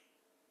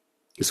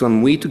 It's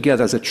when we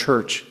together as a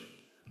church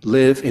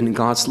live in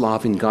God's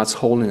love, in God's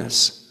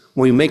holiness.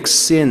 When we make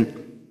sin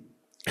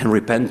and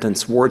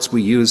repentance words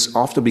we use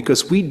often,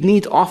 because we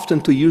need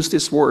often to use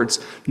these words,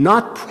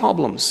 not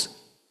problems.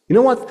 You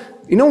know what?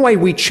 You know why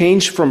we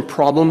change from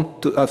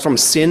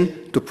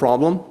sin to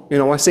problem?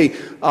 I say,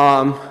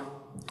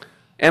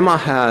 Emma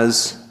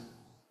has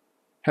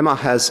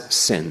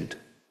sinned.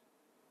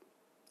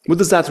 What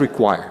does that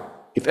require?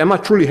 If Emma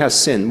truly has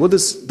sinned, what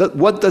does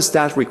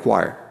that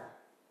require?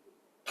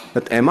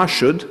 That Emma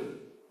should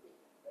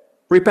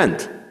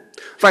repent.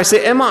 If I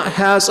say Emma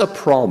has a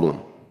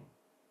problem,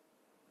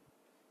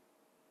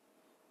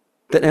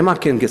 then Emma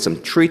can get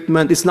some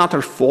treatment. It's not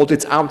her fault.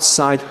 It's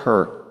outside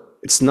her.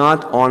 It's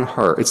not on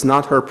her. It's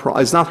not her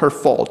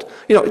fault.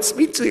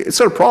 It's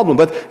her problem.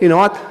 But you know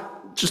what?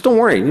 Just don't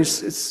worry.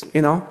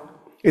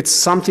 It's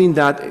something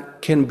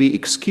that can be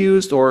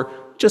excused or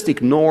just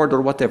ignored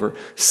or whatever.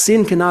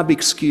 Sin cannot be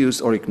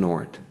excused or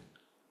ignored.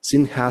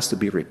 Sin has to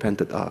be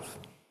repented of.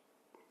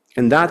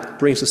 And that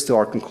brings us to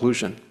our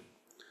conclusion.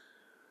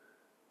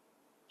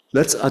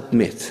 Let's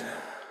admit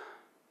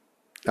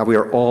that we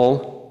are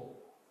all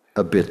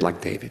a bit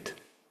like David.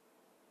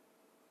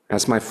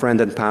 As my friend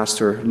and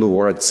pastor Lou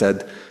Ward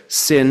said,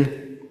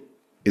 sin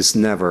is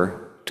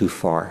never too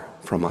far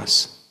from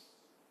us.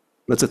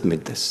 Let's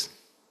admit this.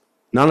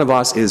 None of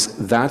us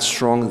is that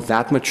strong,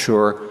 that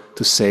mature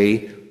to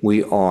say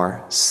we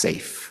are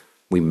safe.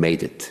 We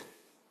made it.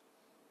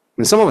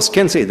 And some of us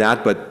can say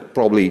that, but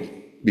probably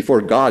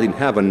before God in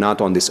heaven,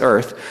 not on this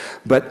earth.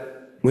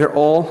 But we're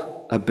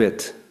all a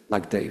bit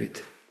like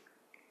David.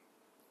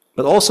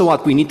 But also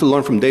what we need to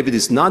learn from David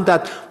is not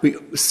that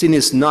sin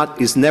is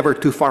never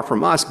too far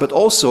from us, but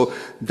also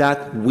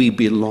that we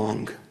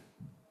belong.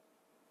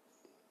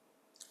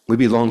 We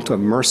belong to a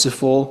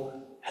merciful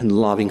and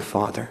loving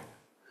Father.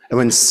 And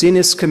when sin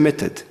is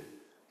committed,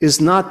 is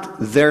not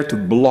there to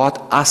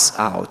blot us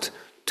out,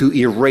 to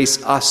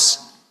erase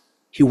us.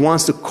 He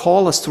wants to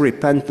call us to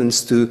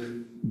repentance,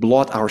 to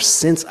blot our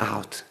sins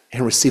out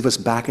and receive us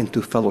back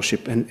into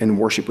fellowship and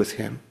worship with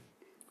Him.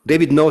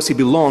 David knows he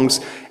belongs,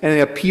 and he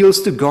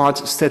appeals to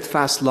God's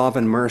steadfast love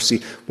and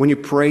mercy. When you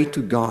pray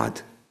to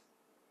God,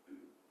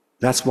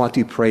 that's what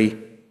you pray.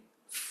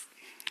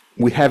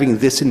 We're having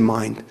this in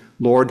mind.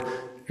 Lord,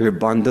 your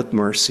abundant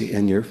mercy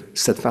and your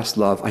steadfast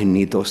love, I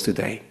need those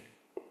today.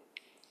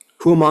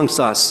 Who amongst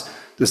us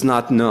does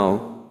not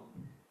know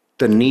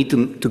the need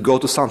to go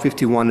to Psalm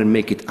 51 and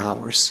make it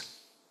ours?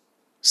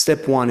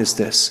 Step one is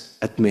this: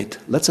 admit.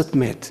 Let's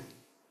admit.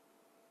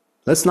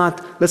 Let's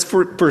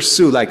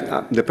pursue, like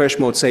the Depeche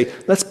Mode say,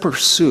 let's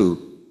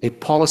pursue a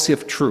policy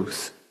of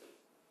truth.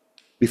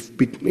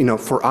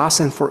 For us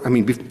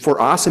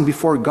and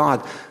before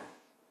God.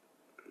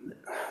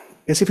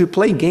 As if we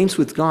play games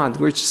with God,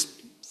 we're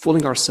just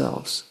fooling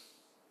ourselves.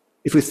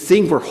 If we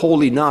think we're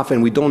holy enough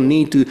and we don't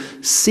need to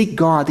seek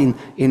God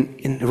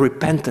in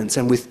repentance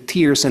and with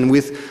tears and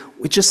we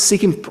just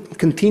seek Him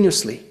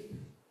continuously,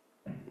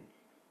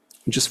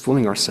 we're just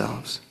fooling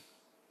ourselves.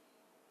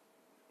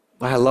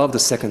 But I love the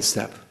second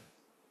step.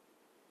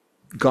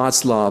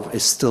 God's love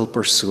is still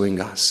pursuing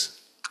us.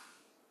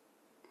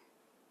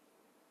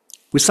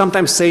 We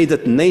sometimes say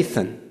that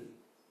Nathan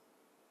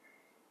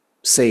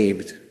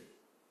saved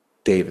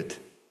David,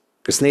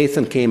 because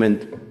Nathan came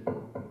and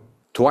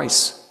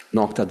twice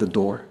knocked at the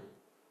door.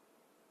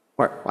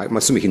 Well, I'm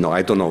assuming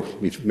I don't know,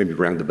 maybe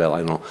rang the bell,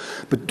 I don't know.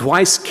 But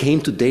twice came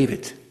to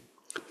David.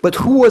 But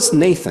who was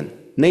Nathan?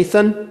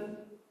 Nathan,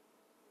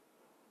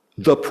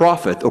 the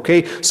prophet,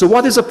 okay? So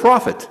what is a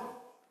prophet?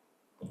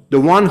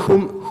 The one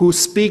who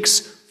speaks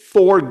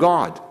for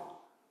God.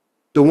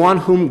 The one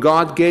whom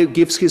God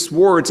gives His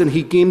words, and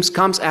he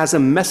comes as a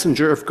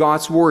messenger of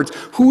God's words.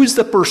 Who is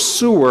the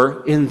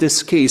pursuer in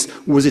this case?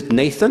 Was it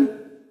Nathan?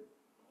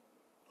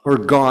 or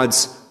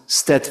God's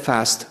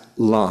steadfast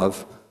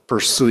love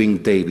pursuing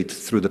David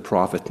through the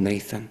prophet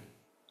Nathan.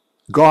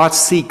 God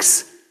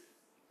seeks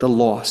the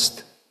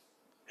lost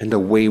and the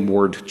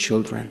wayward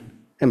children.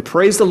 And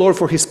praise the Lord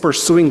for his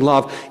pursuing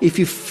love. If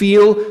you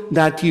feel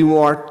that you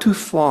are too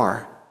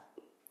far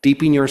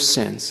deep in your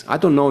sins, I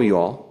don't know you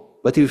all,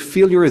 but if you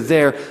feel you're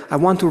there, I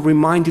want to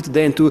remind you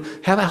today and to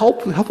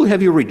hopefully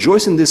have you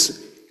rejoice in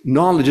this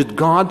knowledge that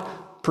God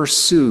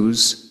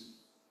pursues,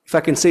 if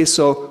I can say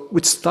so,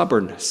 with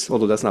stubbornness,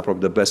 although that's not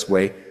probably the best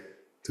way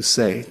to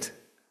say it,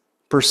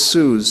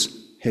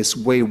 pursues his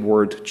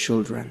wayward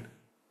children.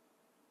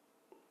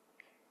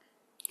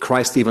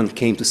 Christ even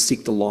came to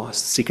seek the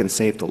lost, seek and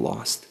save the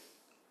lost.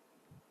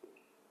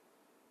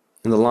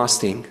 And the last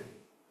thing,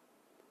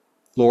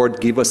 Lord,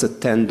 give us a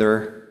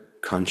tender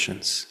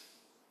conscience.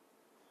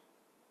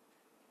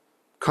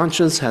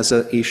 Conscience has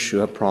an issue,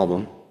 a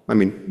problem.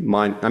 Maybe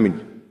mine,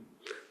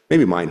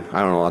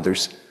 I don't know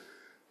others,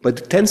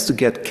 but it tends to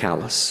get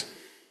callous.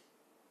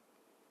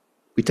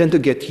 We tend to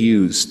get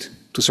used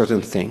to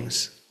certain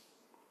things.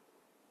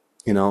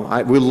 We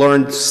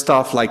learned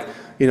stuff like,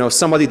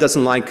 somebody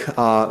doesn't like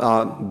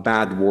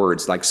bad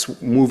words, like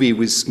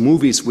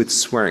movies with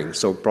swearing,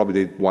 so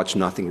probably they watch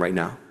nothing right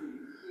now.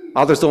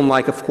 Others don't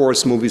like, of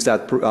course, movies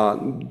that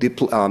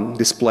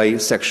display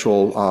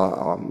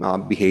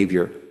sexual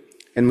behavior.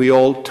 And we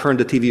all turn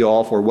the TV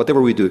off or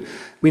whatever we do.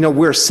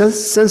 We're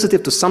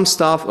sensitive to some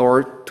stuff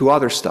or to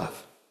other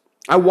stuff.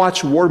 I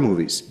watch war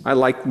movies. I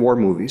like war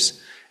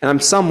movies. And I'm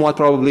somewhat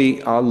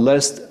probably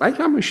less,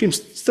 I'm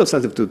still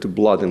sensitive to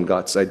blood and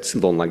guts. I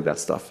still don't like that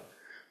stuff.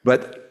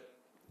 But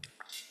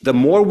the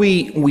more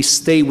we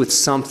stay with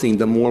something,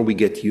 the more we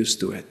get used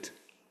to it.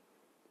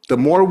 The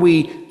more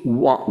we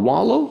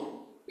wallow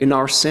in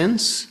our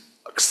sins,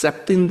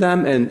 accepting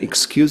them and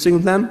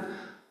excusing them,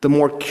 the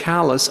more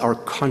callous our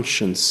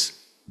conscience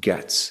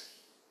gets.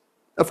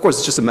 Of course,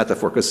 it's just a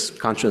metaphor because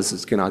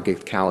consciences cannot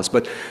get callous.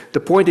 But the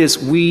point is,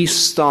 we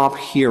stop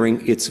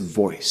hearing its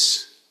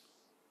voice.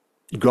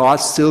 God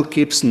still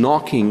keeps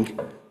knocking,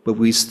 but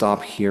we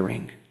stop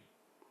hearing.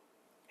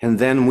 And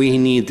then we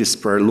need this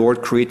prayer,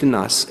 Lord, create in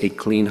us a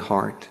clean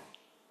heart.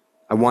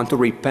 I want to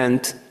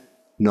repent,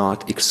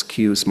 not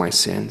excuse my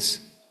sins.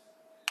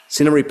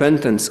 Sin and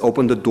repentance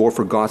open the door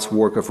for God's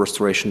work of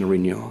restoration and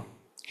renewal.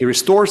 He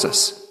restores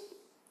us.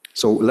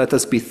 So let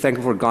us be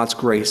thankful for God's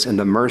grace and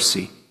the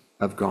mercy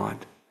of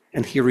God.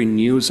 And he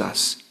renews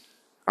us.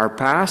 Our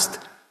past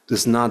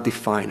does not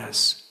define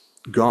us.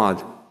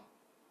 God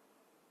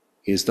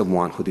is the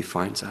one who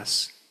defines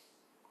us.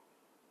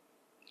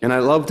 And I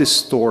love this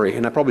story,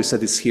 and I probably said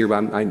this here,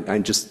 but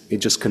it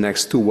just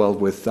connects too well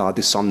with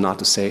this psalm not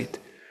to say it.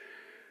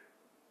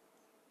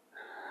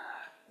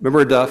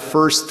 Remember the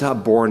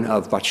firstborn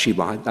of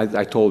Bathsheba?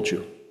 I told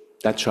you,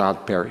 that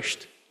child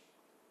perished.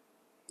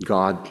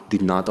 God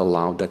did not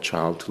allow that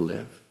child to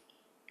live.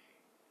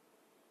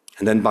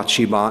 And then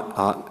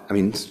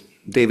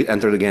David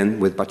entered again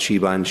with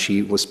Bathsheba, and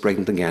she was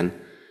pregnant again,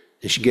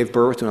 and she gave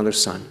birth to another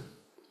son.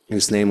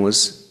 His name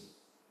was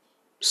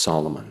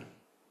Solomon.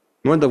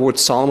 Remember the word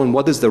Solomon?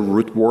 What is the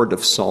root word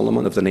of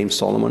Solomon, of the name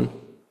Solomon?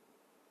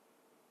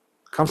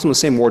 It comes from the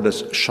same word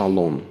as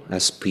shalom,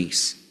 as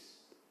peace.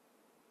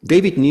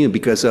 David knew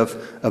because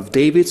of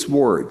David's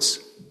words,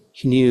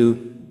 he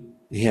knew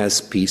he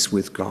has peace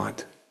with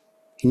God.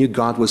 He knew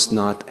God was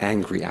not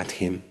angry at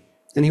him,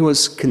 and he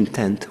was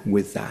content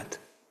with that.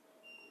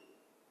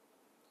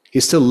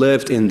 He still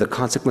lived in the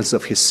consequence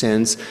of his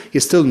sins. He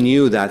still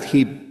knew that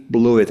he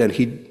blew it, and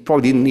he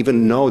probably didn't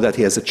even know that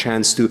he has a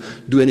chance to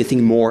do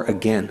anything more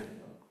again.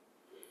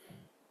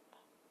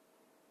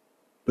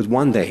 But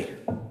one day,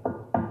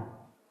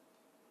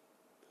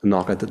 a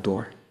knock at the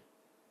door.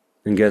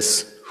 And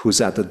guess who's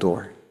at the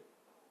door?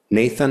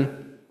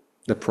 Nathan,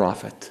 the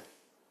prophet.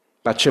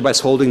 Bathsheba is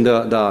holding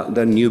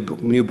the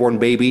newborn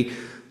baby,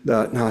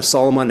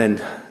 Solomon,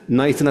 and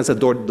Nathan is at the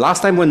door.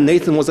 Last time when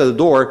Nathan was at the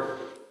door,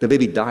 the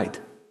baby died.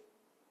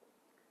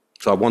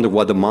 So I wonder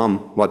what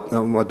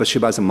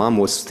Bathsheba as a mom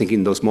was thinking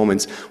in those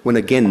moments when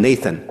again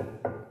Nathan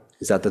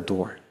is at the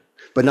door.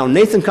 But now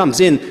Nathan comes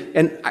in,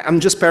 and I'm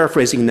just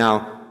paraphrasing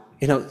now,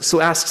 so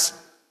asks,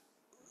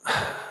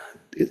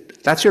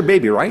 that's your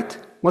baby, right?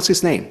 What's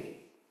his name?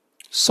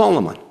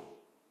 Solomon.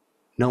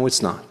 No,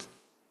 it's not.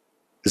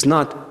 It's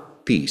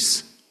not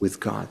peace with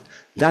God.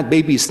 That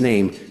baby's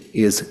name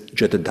is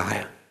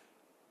Jedediah.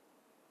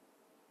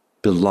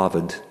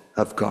 Beloved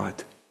of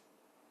God.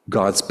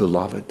 God's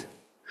beloved.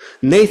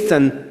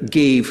 Nathan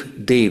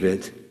gave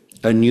David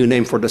a new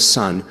name for the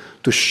son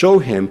to show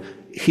him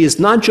he is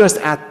not just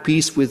at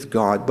peace with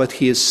God, but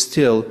he is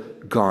still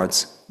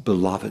God's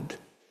beloved.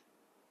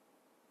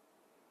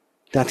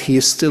 That he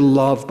is still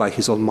loved by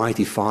his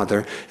Almighty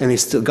Father, and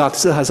God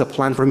still has a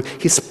plan for him.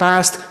 His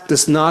past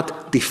does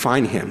not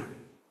define him.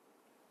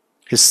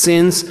 His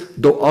sins,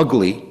 though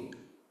ugly,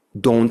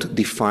 don't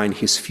define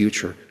his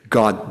future.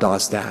 God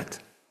does that.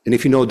 And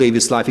if you know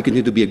David's life, he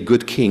continued to be a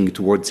good king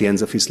towards the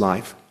ends of his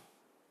life.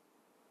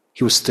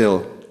 He was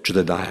still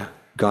Jedediah,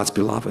 God's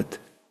beloved.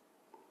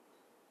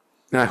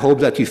 And I hope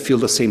that you feel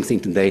the same thing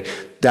today,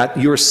 that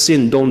your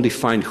sin don't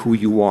define who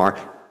you are.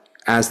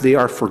 As they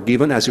are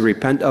forgiven, as you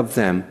repent of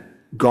them,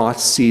 God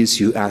sees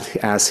you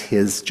as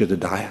his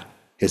Jedediah,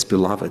 his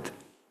beloved.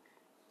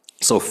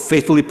 So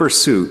faithfully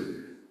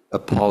pursue a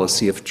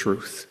policy of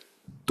truth.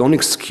 Don't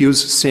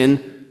excuse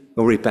sin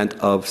or repent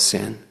of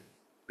sin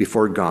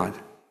before God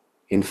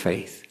in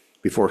faith,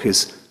 before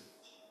his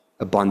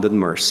abundant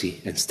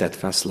mercy and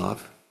steadfast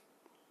love.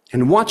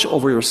 And watch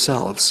over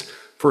yourselves,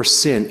 for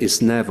sin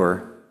is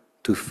never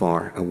too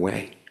far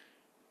away.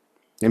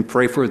 And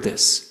pray for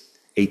this,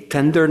 a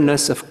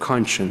tenderness of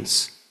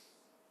conscience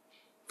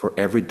for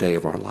every day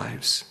of our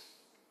lives.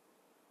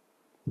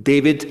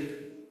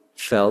 David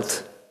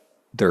felt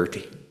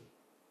dirty.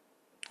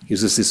 He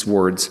uses these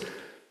words,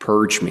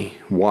 purge me,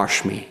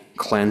 wash me,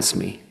 cleanse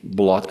me,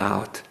 blot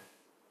out.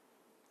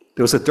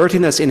 There was a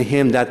dirtiness in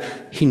him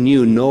that he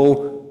knew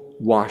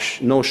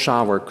no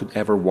shower could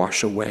ever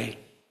wash away.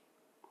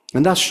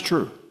 And that's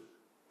true.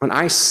 When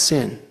I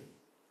sin,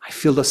 I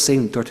feel the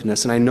same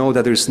dirtiness, and I know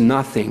that there's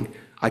nothing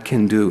I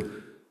can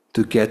do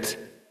to get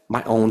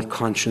my own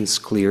conscience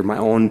clear, my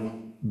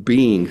own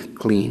being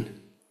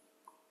clean.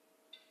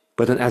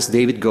 But then as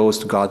David goes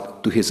to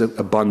God, to his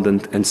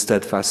abundant and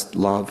steadfast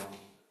love,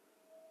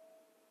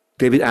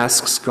 David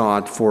asks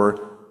God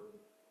for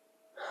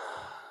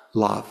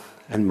love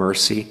and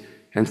mercy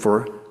and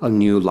for a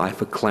new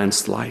life, a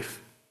cleansed life.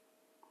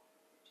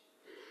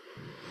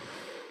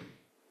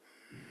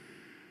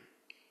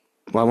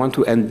 What I want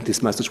to end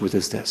this message with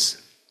is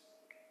this.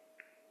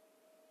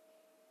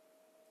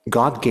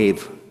 God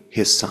gave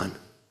his Son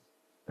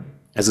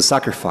as a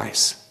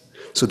sacrifice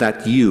so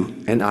that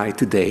you and I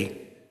today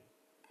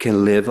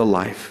can live a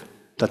life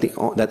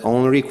that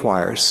only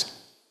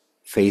requires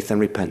faith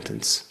and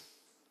repentance,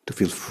 to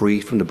feel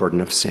free from the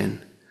burden of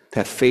sin, to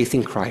have faith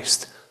in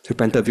Christ, to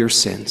repent of your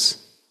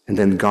sins, and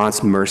then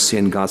God's mercy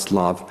and God's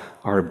love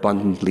are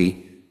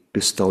abundantly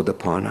bestowed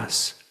upon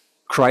us.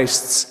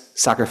 Christ's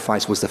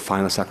sacrifice was the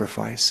final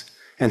sacrifice,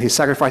 and his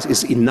sacrifice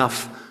is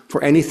enough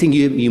for anything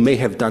you may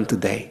have done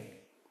today.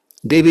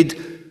 David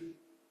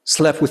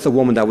slept with a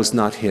woman that was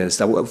not his,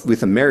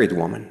 with a married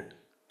woman,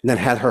 and then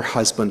had her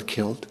husband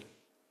killed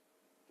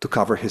to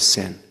cover his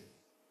sin.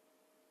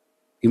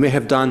 You may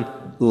have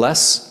done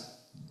less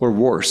or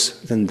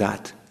worse than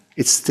that.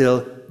 It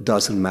still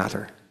doesn't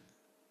matter.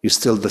 You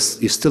still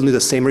need the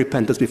same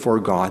repentance before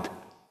God.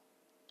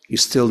 You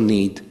still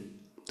need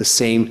the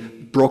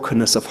same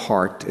brokenness of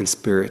heart and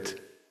spirit.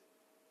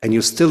 And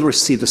you still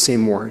receive the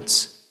same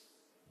words.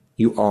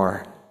 You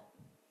are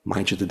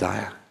my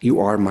Jedediah. You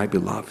are my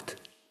beloved.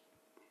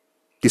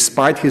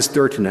 Despite his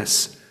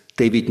dirtiness,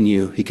 David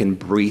knew he can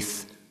breathe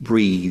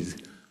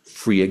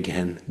free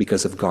again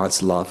because of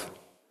God's love.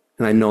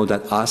 And I know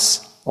that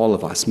all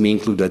of us, me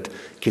included,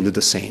 can do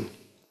the same.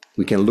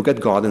 We can look at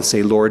God and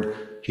say, Lord,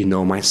 you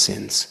know my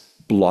sins.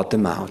 Blot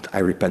them out. I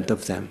repent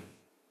of them.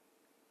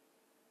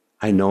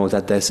 I know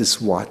that this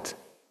is what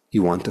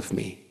you want of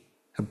me,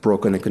 a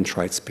broken and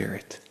contrite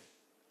spirit.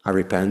 I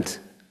repent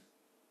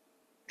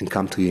and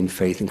come to you in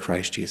faith in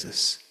Christ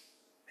Jesus.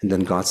 And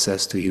then God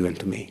says to you and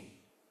to me,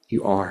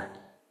 you are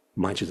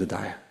my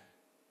Jedediah,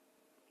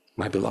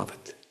 my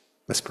beloved.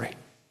 Let's pray.